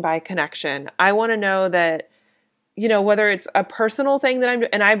driven by connection. I want to know that, whether it's a personal thing that I'm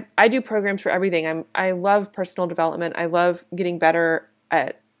doing, and I do programs for everything. I love personal development. I love getting better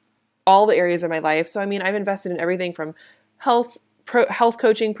at all the areas of my life. So, I've invested in everything from health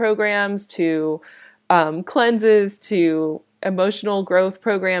coaching programs to cleanses to emotional growth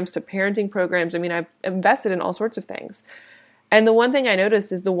programs to parenting programs. I've invested in all sorts of things. And the one thing I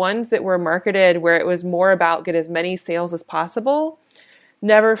noticed is the ones that were marketed where it was more about get as many sales as possible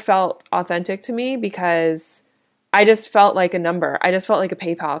never felt authentic to me, because I just felt like a number. I just felt like a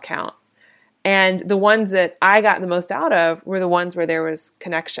PayPal account. And the ones that I got the most out of were the ones where there was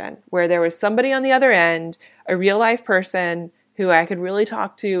connection, where there was somebody on the other end, a real life person who I could really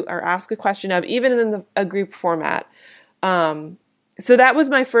talk to or ask a question of, even in a group format. So that was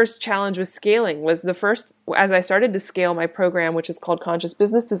my first challenge with scaling, as I started to scale my program, which is called Conscious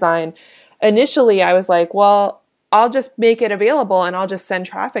Business Design. Initially, I was like, well, I'll just make it available and I'll just send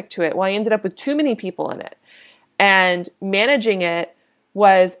traffic to it. Well, I ended up with too many people in it. And managing it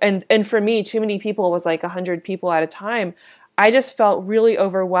was, and for me, too many people was like 100 people at a time. I just felt really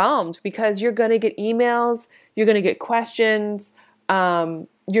overwhelmed, because you're going to get emails, you're going to get questions,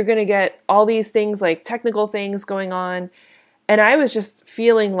 you're going to get all these things like technical things going on. And I was just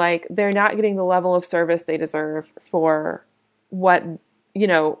feeling like they're not getting the level of service they deserve for what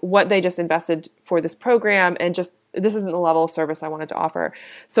they just invested for this program. And just, this isn't the level of service I wanted to offer.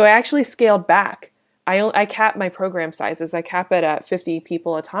 So I actually scaled back. I capped my program sizes. I cap it at 50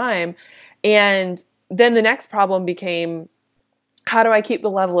 people a time. And then the next problem became, how do I keep the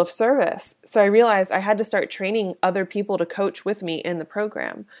level of service? So I realized I had to start training other people to coach with me in the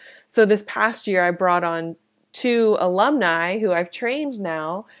program. So this past year, I brought on 2 alumni who I've trained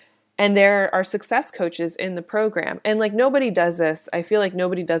now, and there are success coaches in the program. And like, nobody does this. I feel like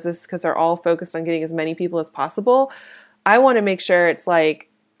nobody does this because they're all focused on getting as many people as possible. I want to make sure it's like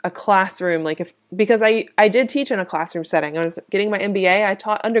a classroom, because I did teach in a classroom setting. I was getting my MBA. I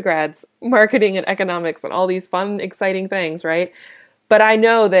taught undergrads marketing and economics and all these fun, exciting things, right? But I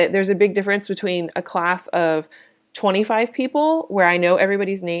know that there's a big difference between a class of 25 people where I know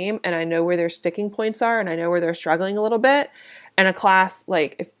everybody's name and I know where their sticking points are and I know where they're struggling a little bit, and a class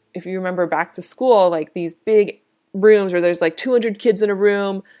like if you remember back to school, like these big rooms where there's like 200 kids in a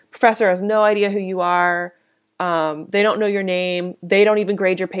room, professor has no idea who you are. They don't know your name. They don't even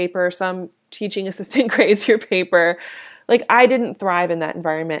grade your paper. Some teaching assistant grades your paper. Like, I didn't thrive in that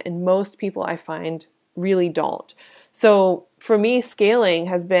environment, and most people I find really don't. So for me, scaling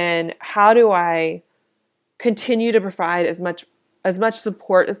has been, how do I continue to provide as much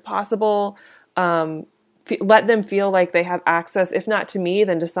support as possible, let them feel like they have access, if not to me,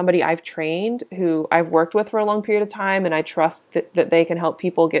 then to somebody I've trained, who I've worked with for a long period of time, and I trust that they can help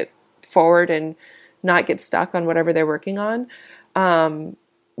people get forward and not get stuck on whatever they're working on.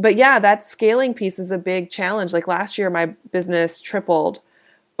 But yeah, that scaling piece is a big challenge. Like last year, my business tripled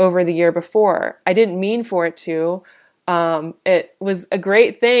over the year before. I didn't mean for it to. It was a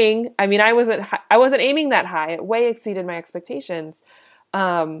great thing. I mean, I wasn't aiming that high. It way exceeded my expectations,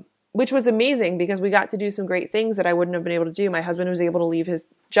 which was amazing because we got to do some great things that I wouldn't have been able to do. My husband was able to leave his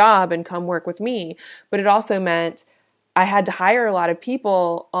job and come work with me, but it also meant I had to hire a lot of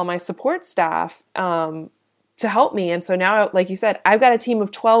people on my support staff, to help me. And so now, like you said, I've got a team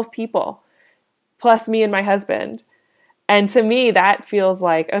of 12 people plus me and my husband. And to me, that feels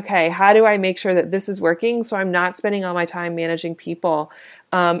like, okay, how do I make sure that this is working so I'm not spending all my time managing people?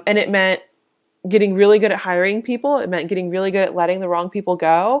 And it meant getting really good at hiring people. It meant getting really good at letting the wrong people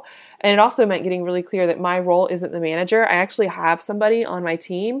go. And it also meant getting really clear that my role isn't the manager. I actually have somebody on my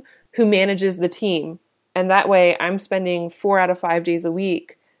team who manages the team. And that way I'm spending 4 out of 5 days a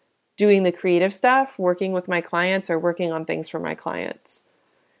week doing the creative stuff, working with my clients or working on things for my clients.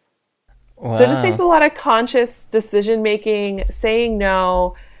 Wow. So it just takes a lot of conscious decision making, saying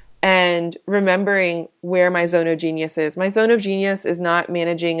no, and remembering where my zone of genius is. My zone of genius is not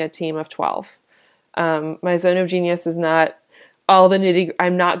managing a team of 12. My zone of genius is not all the nitty.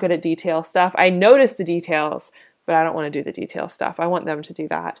 I'm not good at detail stuff. I notice the details, but I don't want to do the detail stuff. I want them to do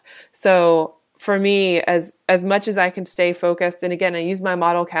that. So for me, as much as I can stay focused, and again, I use my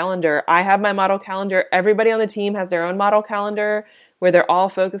model calendar. I have my model calendar. Everybody on the team has their own model calendar where they're all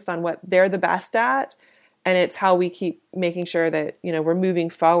focused on what they're the best at. And it's how we keep making sure that, we're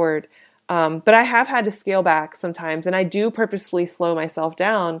moving forward. But I have had to scale back sometimes, and I do purposefully slow myself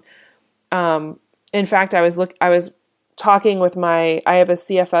down. In fact, I was talking with I have a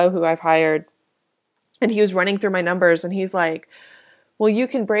CFO who I've hired, and he was running through my numbers, and he's like, well, you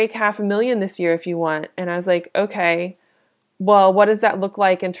can break $500,000 this year if you want. And I was like, okay, well, what does that look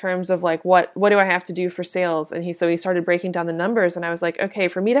like in terms of like, what do I have to do for sales? And so he started breaking down the numbers, and I was like, okay,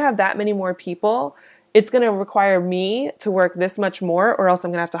 for me to have that many more people, it's going to require me to work this much more, or else I'm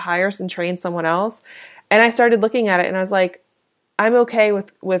going to have to hire and train someone else. And I started looking at it, and I was like, I'm okay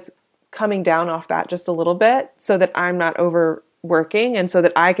with coming down off that just a little bit so that I'm not overworking and so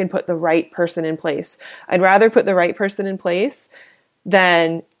that I can put the right person in place. I'd rather put the right person in place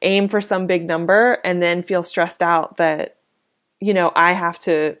than aim for some big number and then feel stressed out that, I have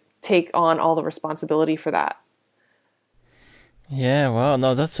to take on all the responsibility for that. Yeah, well,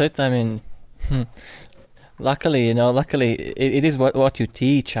 no, that's it. I mean, luckily, it is what you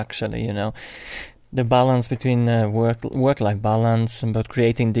teach, actually, the balance between work-life balance, but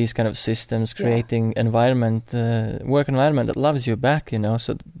creating these kind of systems, creating work environment that loves you back,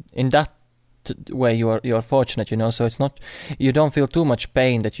 So in that way, you're fortunate, So it's not, you don't feel too much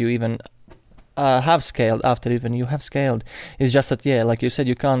pain that you even have scaled after even you have scaled. It's just that, like you said,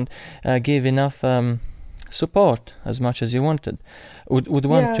 you can't give enough support as much as you would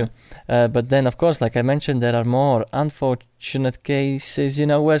want to. But then, of course, like I mentioned, there are more unfortunate cases,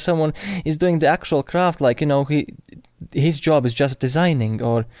 where someone is doing the actual craft, like, his job is just designing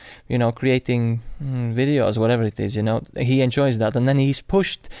or, creating videos, whatever it is, he enjoys that. And then he's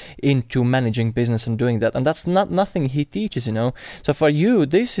pushed into managing business and doing that. And that's nothing he teaches, So for you,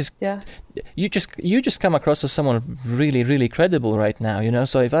 this is, you just come across as someone really, really credible right now,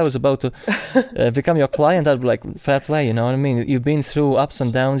 So if I was about to become your client, I'd be like, fair play, you know what I mean? You've been through ups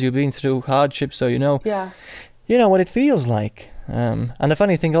and downs, you've been through hardships, so you know what it feels like. And the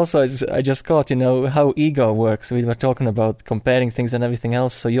funny thing also is I just caught, how ego works. We were talking about comparing things and everything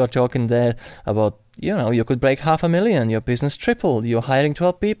else. So you're talking there about, you could break $500,000, your business tripled, you're hiring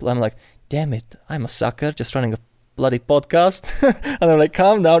 12 people. I'm like, damn it, I'm a sucker just running a bloody podcast. And I'm like,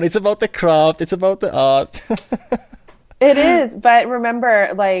 calm down. It's about the craft. It's about the art. It is. But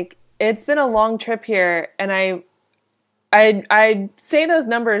remember, like, it's been a long trip here. And I say those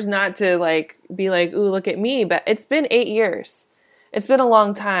numbers not to like be like, ooh, look at me, but it's been 8 years. It's been a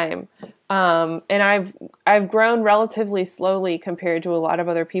long time. And I've grown relatively slowly compared to a lot of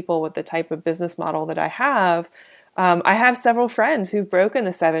other people with the type of business model that I have. I have several friends who've broken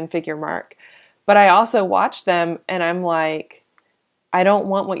the 7-figure mark, but I also watch them and I'm like, I don't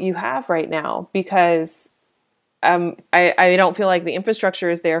want what you have right now because I don't feel like the infrastructure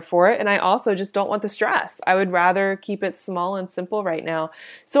is there for it. And I also just don't want the stress. I would rather keep it small and simple right now.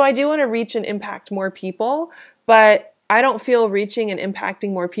 So I do want to reach and impact more people, but I don't feel reaching and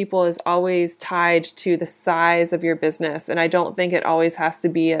impacting more people is always tied to the size of your business. And I don't think it always has to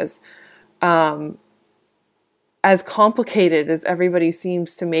be as complicated as everybody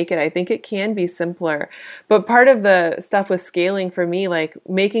seems to make it. I think it can be simpler. But part of the stuff with scaling for me, like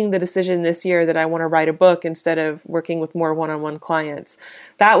making the decision this year that I want to write a book instead of working with more one-on-one clients,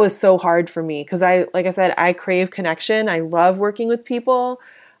 that was so hard for me because like I said, I crave connection. I love working with people,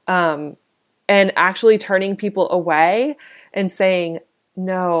 and actually turning people away and saying,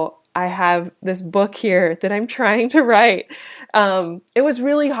 no, I have this book here that I'm trying to write. It was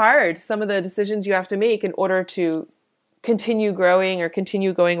really hard, some of the decisions you have to make in order to continue growing or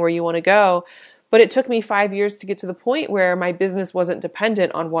continue going where you want to go. But it took me 5 years to get to the point where my business wasn't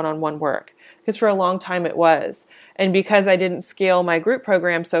dependent on one-on-one work, because for a long time it was. And because I didn't scale my group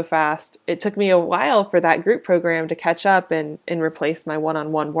program so fast, it took me a while for that group program to catch up and replace my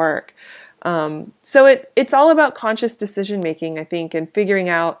one-on-one work. So it's all about conscious decision making, I think, and figuring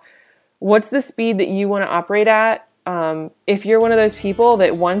out what's the speed that you want to operate at. If you're one of those people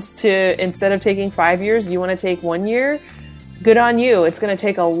that wants to, instead of taking 5 years, you want to take 1 year, good on you. It's going to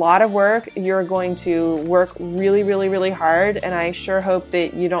take a lot of work. You're going to work really, really, really hard. And I sure hope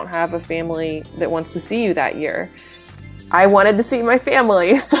that you don't have a family that wants to see you that year. I wanted to see my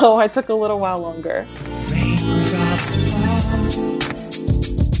family, so I took a little while longer. Raindrops fall,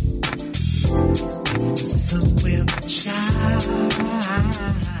 the sun will shine.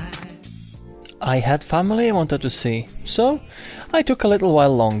 I had family I wanted to see, so I took a little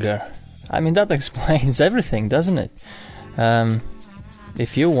while longer. I mean, that explains everything, doesn't it?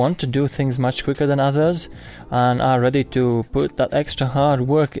 If you want to do things much quicker than others and are ready to put that extra hard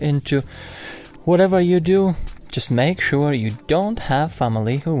work into whatever you do, just make sure you don't have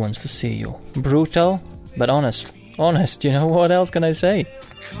family who wants to see you. Brutal, but honest. Honest, you know, what else can I say?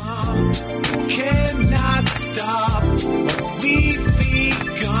 Cannot stop what we've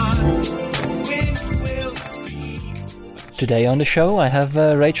begun. Today on the show I have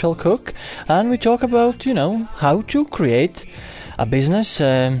Rachel Cook, and we talk about, how to create a business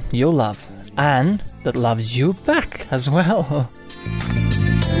you'll love and that loves you back as well.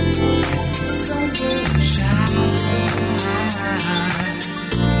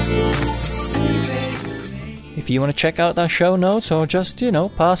 If you want to check out our show notes or just,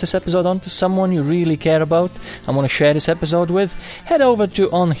 pass this episode on to someone you really care about and want to share this episode with, head over to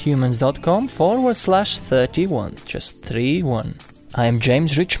onhumans.com/31, just 31. I'm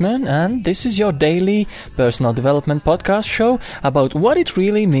James Richman, and this is your daily personal development podcast show about what it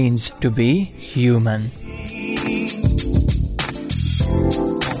really means to be human.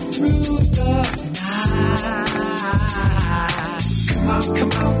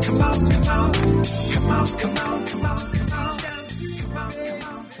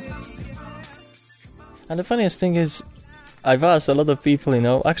 And the funniest thing is, I've asked a lot of people,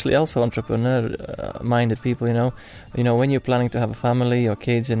 actually also entrepreneur-minded people, when you're planning to have a family or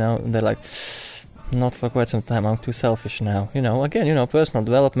kids, they're like, not for quite some time, I'm too selfish now. Again, personal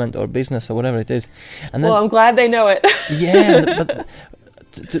development or business or whatever it is. And then, well, I'm glad they know it. Yeah, but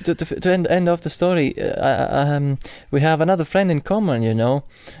to end off the story, we have another friend in common,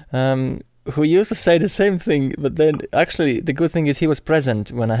 who used to say the same thing, but then actually the good thing is he was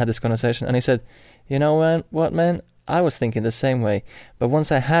present when I had this conversation, and he said, man, I was thinking the same way, but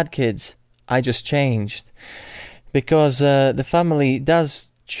once I had kids, I just changed, because the family does.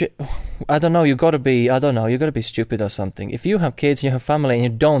 I don't know. You gotta be stupid or something. If you have kids, you have family, and you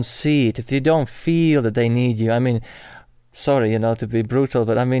don't see it, if you don't feel that they need you, I mean, sorry, to be brutal,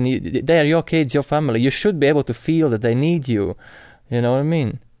 but I mean, they are your kids, your family. You should be able to feel that they need you. You know what I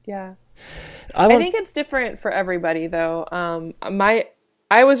mean? Yeah. I think it's different for everybody, though.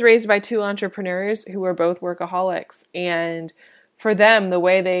 I was raised by two entrepreneurs who were both workaholics, and for them, the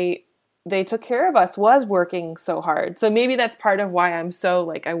way they took care of us was working so hard. So maybe that's part of why I'm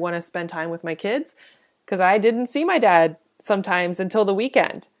so I want to spend time with my kids, because I didn't see my dad sometimes until the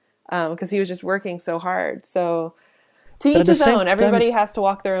weekend, because he was just working so hard. So to each his own. Everybody has to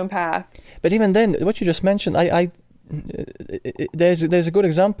walk their own path. But even then, what you just mentioned, there's a good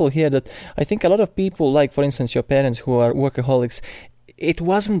example here that I think a lot of people, like for instance your parents who are workaholics, it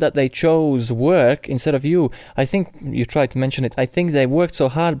wasn't that they chose work instead of you. I think you tried to mention it. I think they worked so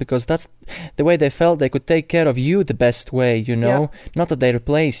hard because that's the way they felt they could take care of you the best way, Yeah. Not that they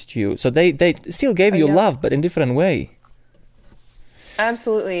replaced you. So they still gave you love, but in different way.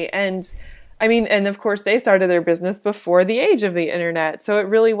 Absolutely. And I mean, and of course they started their business before the age of the internet. So it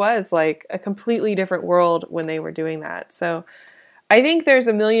really was like a completely different world when they were doing that. So I think there's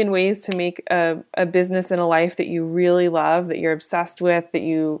a million ways to make a business and a life that you really love, that you're obsessed with, that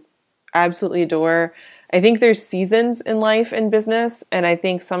you absolutely adore. I think there's seasons in life and business, and I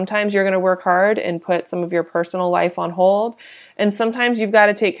think sometimes you're going to work hard and put some of your personal life on hold, and sometimes you've got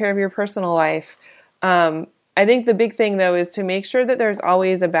to take care of your personal life. I think the big thing, though, is to make sure that there's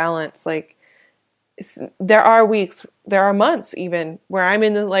always a balance. Like, there are weeks, there are months even, where I'm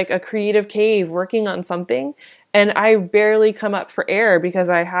in like a creative cave working on something, and I barely come up for air because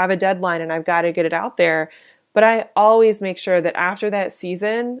I have a deadline and I've got to get it out there. But I always make sure that after that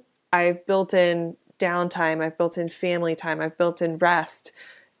season, I've built in downtime, I've built in family time, I've built in rest.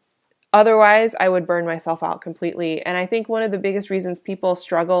 Otherwise, I would burn myself out completely. And I think one of the biggest reasons people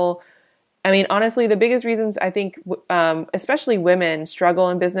struggle, I mean, honestly, the biggest reasons I think, especially women struggle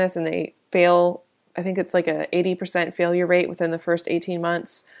in business and they fail, I think it's like a 80% failure rate within the first 18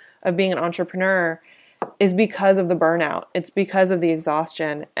 months of being an entrepreneur, is because of the burnout. It's because of the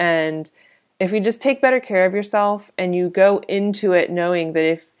exhaustion. And if you just take better care of yourself and you go into it knowing that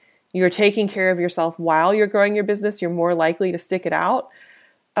if you're taking care of yourself while you're growing your business, you're more likely to stick it out,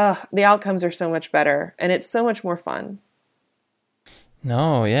 the outcomes are so much better and it's so much more fun.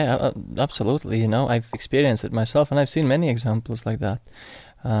 No, yeah, absolutely. You know, I've experienced it myself, and I've seen many examples like that.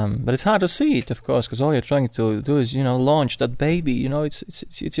 But it's hard to see it, of course, because all you're trying to do is, launch that baby.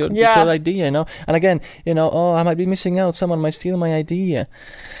 It's your idea. And again, oh, I might be missing out. Someone might steal my idea.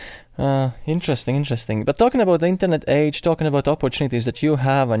 Interesting. But talking about the internet age, talking about opportunities that you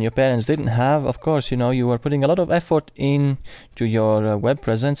have and your parents didn't have, of course, you are putting a lot of effort into your web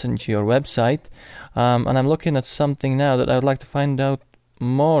presence and to your website. And I'm looking at something now that I would like to find out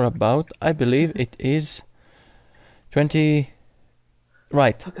more about. I believe it is 20.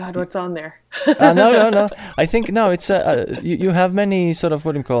 Right. Oh God, what's on there? No. I think no. It's you have many sort of,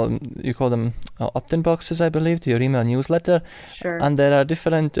 what do you call them? You call them opt-in boxes, I believe, to your email newsletter. Sure. And there are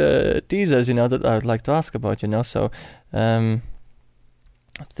different teasers, that I would like to ask about. So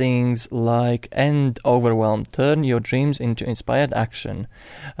things like end overwhelmed, turn your dreams into inspired action,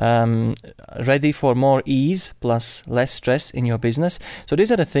 ready for more ease plus less stress in your business. So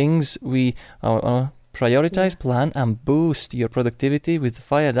these are the things we prioritize, plan, and boost your productivity with the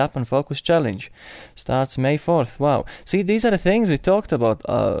Fired Up and Focus Challenge. Starts May 4th. Wow. See, these are the things we talked about.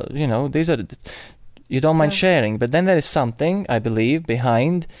 These are you don't mind sharing, but then there is something, I believe,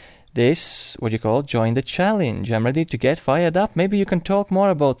 behind this, what you call, join the challenge. I'm ready to get fired up. Maybe you can talk more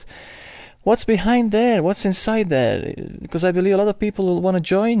about what's behind there, what's inside there, because I believe a lot of people will want to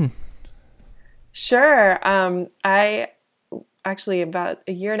join. Sure. I actually, about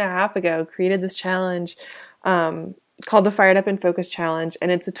a year and a half ago, created this challenge called the Fired Up and Focus Challenge.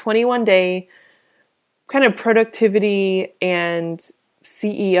 And it's a 21-day kind of productivity and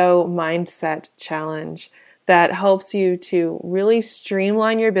CEO mindset challenge that helps you to really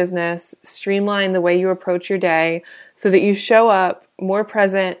streamline your business, streamline the way you approach your day so that you show up more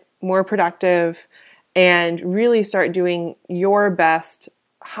present, more productive, and really start doing your best,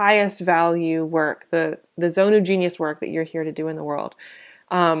 highest value work, the zone of genius work that you're here to do in the world.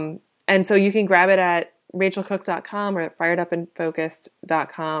 And so you can grab it at rachelcook.com or at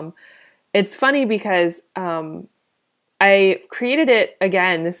firedupandfocused.com. It's funny because I created it,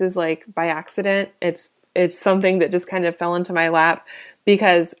 again, this is like by accident. It's something that just kind of fell into my lap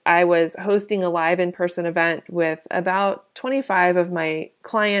because I was hosting a live in-person event with about 25 of my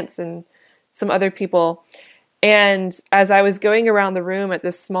clients and some other people. And as I was going around the room at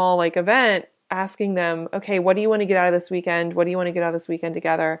this small event, asking them, okay, what do you want to get out of this weekend? What do you want to get out of this weekend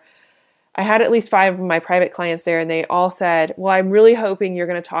together? I had at least 5 of my private clients there, and they all said, well, I'm really hoping you're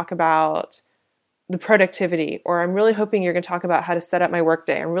going to talk about the productivity, or I'm really hoping you're going to talk about how to set up my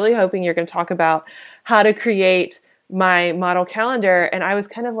workday. I'm really hoping you're going to talk about how to create my model calendar. And I was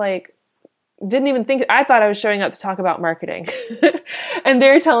kind of didn't even think, I thought I was showing up to talk about marketing. And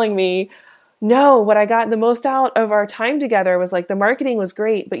they're telling me, no, what I got the most out of our time together was the marketing was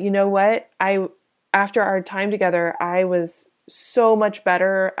great, but you know what? After our time together, I was so much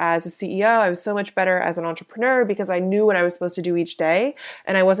better as a CEO. I was so much better as an entrepreneur because I knew what I was supposed to do each day,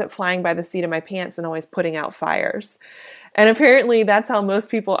 and I wasn't flying by the seat of my pants and always putting out fires. And apparently that's how most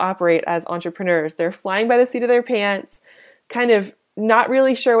people operate as entrepreneurs. They're flying by the seat of their pants, kind of not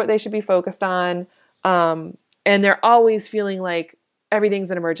really sure what they should be focused on. And they're always feeling like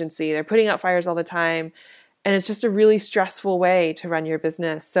everything's an emergency. They're putting out fires all the time. And it's just a really stressful way to run your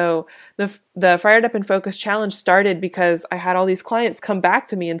business. So the Fired Up and Focus Challenge started because I had all these clients come back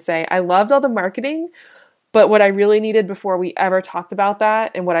to me and say, I loved all the marketing, But what I really needed before we ever talked about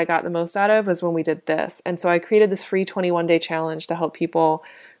that and what I got the most out of was when we did this. And so I created this free 21-day challenge to help people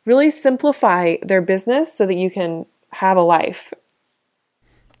really simplify their business so that you can have a life.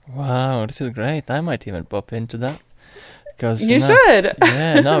 Wow, this is great. I might even pop into that. Cause, You should.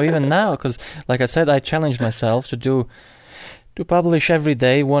 Yeah, no, even now, because like I said, I challenged myself to publish every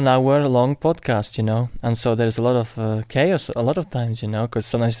day 1 hour long podcast, and so there's a lot of chaos a lot of times, because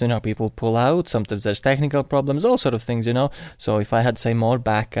sometimes, people pull out, sometimes there's technical problems, all sort of things, so if I had, say, more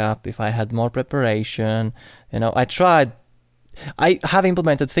backup, if I had more preparation, I have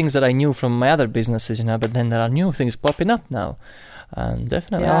implemented things that I knew from my other businesses, but then there are new things popping up now, and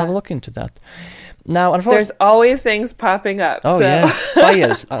definitely I'll have a look into that. Now, there's always things popping up. Oh, so. yeah,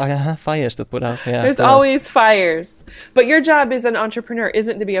 fires. I have fires to put out. Yeah, there's always fires. But your job as an entrepreneur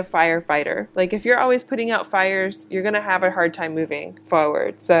isn't to be a firefighter. Like, if you're always putting out fires, you're going to have a hard time moving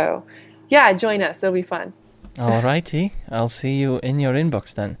forward. So, yeah, join us. It'll be fun. Alrighty, I'll see you in your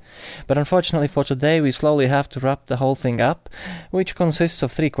inbox then. But unfortunately for today, we slowly have to wrap the whole thing up, which consists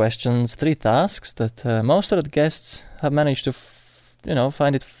of 3 questions, 3 tasks that most of the guests have managed to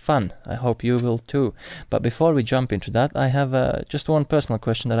find it fun. I hope you will too. But before we jump into that, I have just one personal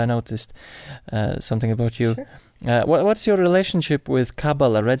question that I noticed something about you. Sure. What's your relationship with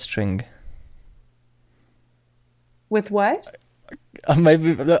Kabbalah Red String? With what?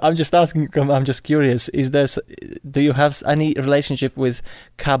 Maybe I'm just asking. I'm just curious. Do you have any relationship with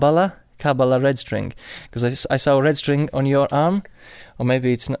Kabbalah Red String? Because I saw a red string on your arm, or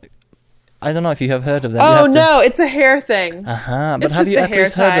maybe it's not. I don't know if you have heard of that. Oh, no, it's a hair thing. But it's have just you a at hair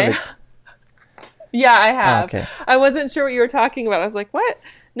least tie. heard of it? Yeah, I have. Okay. I wasn't sure what you were talking about. I was like, what?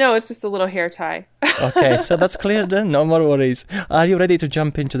 No, it's just a little hair tie. Okay, so that's clear then. No more worries. Are you ready to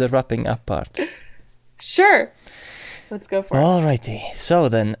jump into the wrapping up part? Sure. Let's go for it. Alrighty. So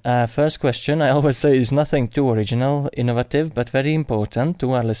then, first question, I always say, is nothing too original, innovative, but very important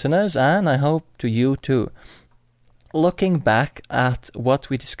to our listeners, and I hope to you too. Looking back at what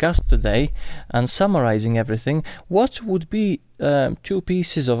we discussed today and summarizing everything, what would be 2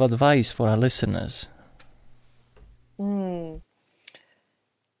 pieces of advice for our listeners? 2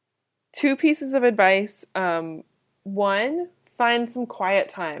 pieces of advice. 1, find some quiet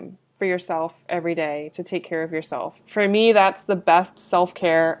time for yourself every day to take care of yourself. For me, that's the best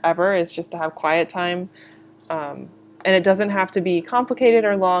self-care ever, is just to have quiet time. And it doesn't have to be complicated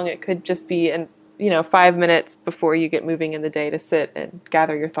or long. It could just be 5 minutes before you get moving in the day to sit and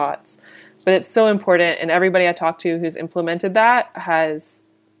gather your thoughts. But it's so important, and everybody I talk to who's implemented that has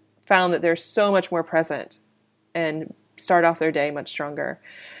found that they're so much more present and start off their day much stronger.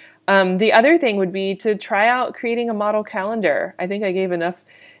 The other thing would be to try out creating a model calendar. I think I gave enough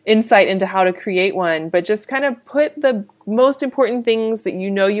insight into how to create one, but just kind of put the most important things that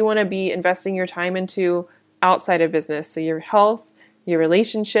you want to be investing your time into outside of business. So your health, your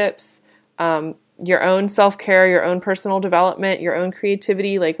relationships, your own self-care, your own personal development, your own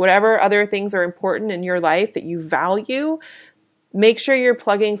creativity, like whatever other things are important in your life that you value, make sure you're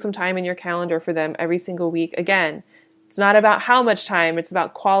plugging some time in your calendar for them every single week. Again, it's not about how much time, it's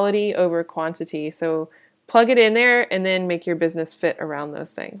about quality over quantity. So plug it in there and then make your business fit around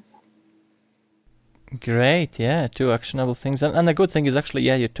those things. Great, yeah, 2 actionable things. And the good thing is actually,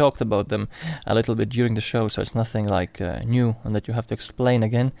 you talked about them a little bit during the show, so it's nothing like new and that you have to explain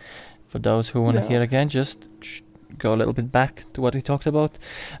again. For those who want to hear again, just go a little bit back to what we talked about,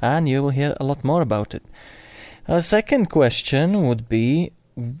 and you will hear a lot more about it. A second question would be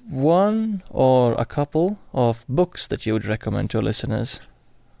 1 or a couple of books that you would recommend to our listeners.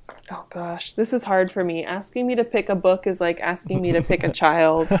 Oh gosh, this is hard for me. Asking me to pick a book is like asking me to pick a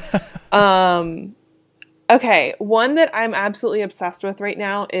child. Okay, one that I'm absolutely obsessed with right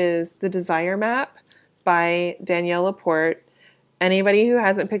now is The Desire Map by Danielle Laporte. Anybody who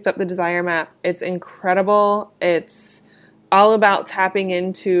hasn't picked up The Desire Map, it's incredible. It's all about tapping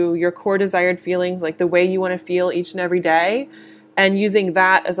into your core desired feelings, like the way you want to feel each and every day, and using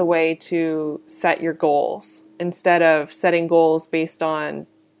that as a way to set your goals instead of setting goals based on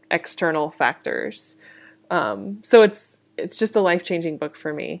external factors. So it's just a life-changing book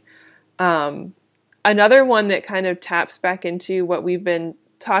for me. Another one that kind of taps back into what we've been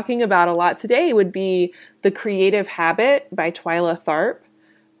talking about a lot today would be The Creative Habit by Twyla Tharp.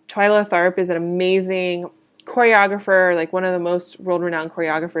 Twyla Tharp is an amazing choreographer, like one of the most world-renowned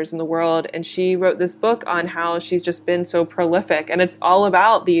choreographers in the world, and she wrote this book on how she's just been so prolific, and it's all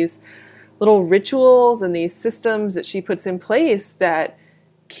about these little rituals and these systems that she puts in place that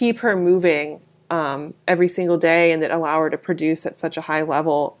keep her moving every single day and that allow her to produce at such a high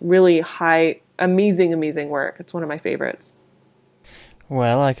level, really high, amazing work. It's one of my favorites.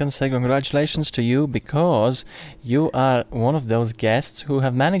 Well, I can say congratulations to you because you are one of those guests who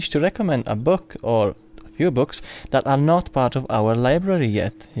have managed to recommend a book or a few books that are not part of our library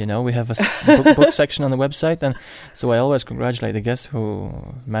yet. You know, we have a book section on the website, and so I always congratulate the guests who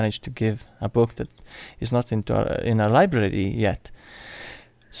managed to give a book that is not in our library yet.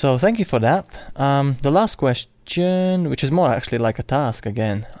 So thank you for that. The last question, which is more actually like a task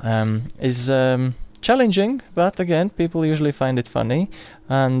again, is challenging, but again, people usually find it funny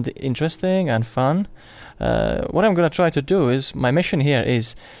and interesting and fun. What I'm going to try to do is, my mission here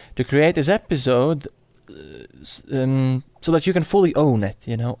is to create this episode so that you can fully own it.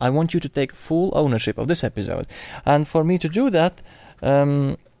 You know, I want you to take full ownership of this episode, and for me to do that,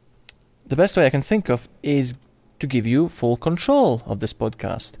 the best way I can think of is to give you full control of this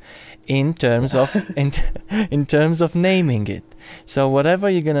podcast in terms of in terms of naming it. So whatever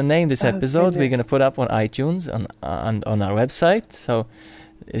you're gonna name this episode, we're gonna put up on iTunes and on our website. So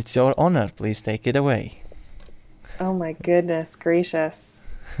it's your honor. Please take it away. Oh my goodness gracious.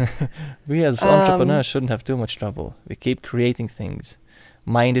 We as entrepreneurs shouldn't have too much trouble. We keep creating things.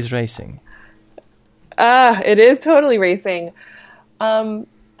 Mind is racing. It is totally racing.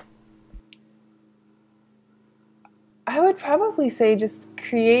 I would probably say just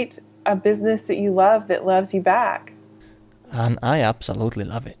create a business that you love that loves you back. And I absolutely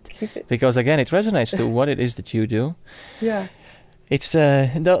love it. Because again, it resonates to what it is that you do. Yeah. It's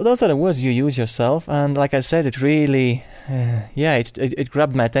those are the words you use yourself, and like I said, it really, it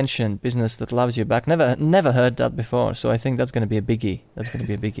grabbed my attention. Business that loves you back. Never heard that before, so I think that's going to be a biggie. That's going to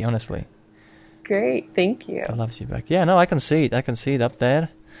be a biggie, honestly. Great, thank you. That loves you back. Yeah, no, I can see it. I can see it up there.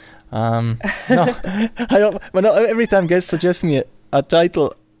 No, I don't. When every time guests suggest me a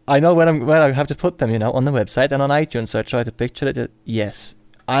title, I know where I have to put them. You know, on the website and on iTunes. So I try to picture it. Yes.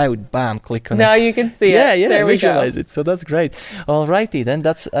 I would click on it. Now you can see it. Yeah, there we visualize go. it. So that's great. Alrighty then,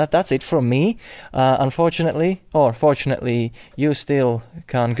 that's it from me. Unfortunately, or fortunately, you still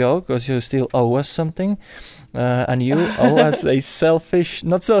can't go because you still owe us something, and you owe us a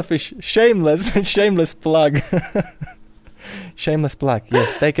shameless plug. Shameless plug.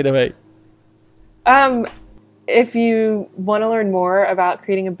 Yes, take it away. If you want to learn more about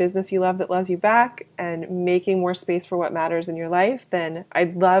creating a business you love that loves you back and making more space for what matters in your life, then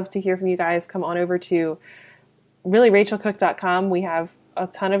I'd love to hear from you guys. Come on over to really RachelCook.com. We have a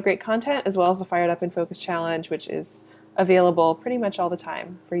ton of great content, as well as the Fired Up and Focus Challenge, which is available pretty much all the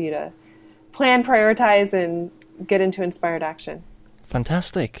time for you to plan, prioritize, and get into inspired action.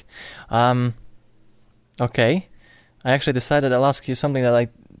 Fantastic. Okay. I actually decided I'll ask you something that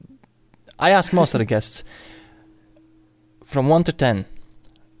I ask most of the guests. From 1 to 10,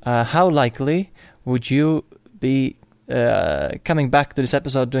 how likely would you be coming back to this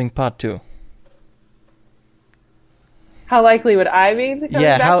episode doing part 2? How likely would I be to come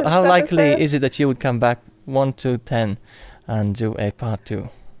back to this how likely episode? is it that you would come back 1 to 10 and do a part 2?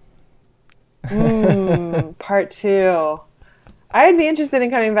 Part 2. I'd be interested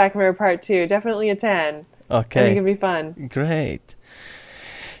in coming back for a part 2. Definitely a 10. Okay. I think it'd be fun. Great.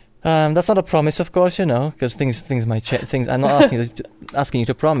 That's not a promise, of course, you know, because things might change. I'm not asking you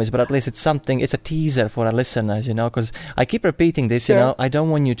to promise, but at least it's something. It's a teaser for our listeners, you know, because I keep repeating this. Sure. You know, I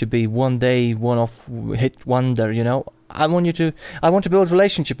don't want you to be one day one-off hit wonder. You know, I want to build a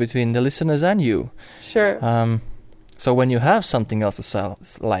relationship between the listeners and you. Sure. So when you have something else to sell,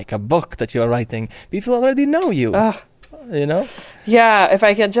 like a book that you are writing, people already know you. You know. Yeah, if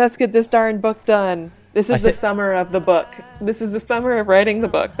I can just get this darn book done. This is the summer of the book. This is the summer of writing the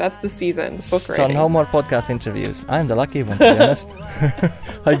book. That's the season. Book So writing. no more podcast interviews. I'm the lucky one, to be honest.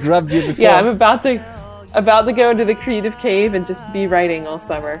 I grabbed you before. Yeah, I'm about to go into the creative cave and just be writing all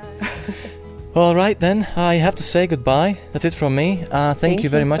summer. All right, then. I have to say goodbye. That's it from me. Thank you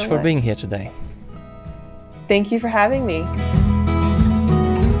very much so for much. being here today. Thank you for having me.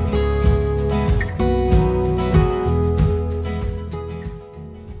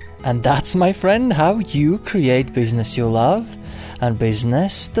 And that's, my friend, how you create business you love and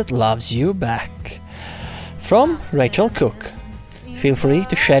business that loves you back. From Rachel Cook. Feel free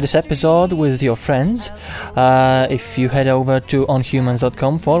to share this episode with your friends. If you head over to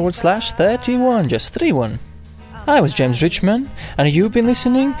onhumans.com/31, just 31. I was James Richman, and you've been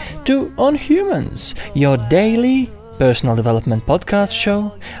listening to On Humans, your daily personal development podcast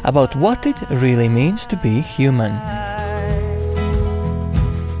show about what it really means to be human.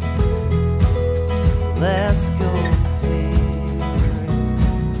 Let's go figure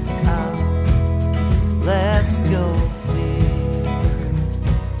it out. Let's go figure it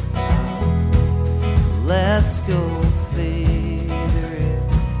out. Let's go figure it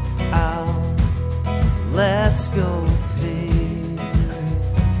out. Let's go figure it out.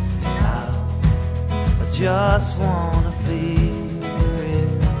 just wanna figure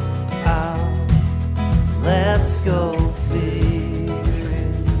it out. Let's go figure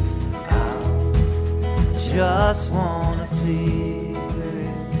it out. Just wanna figure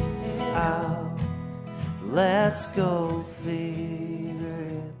it out. Let's go figure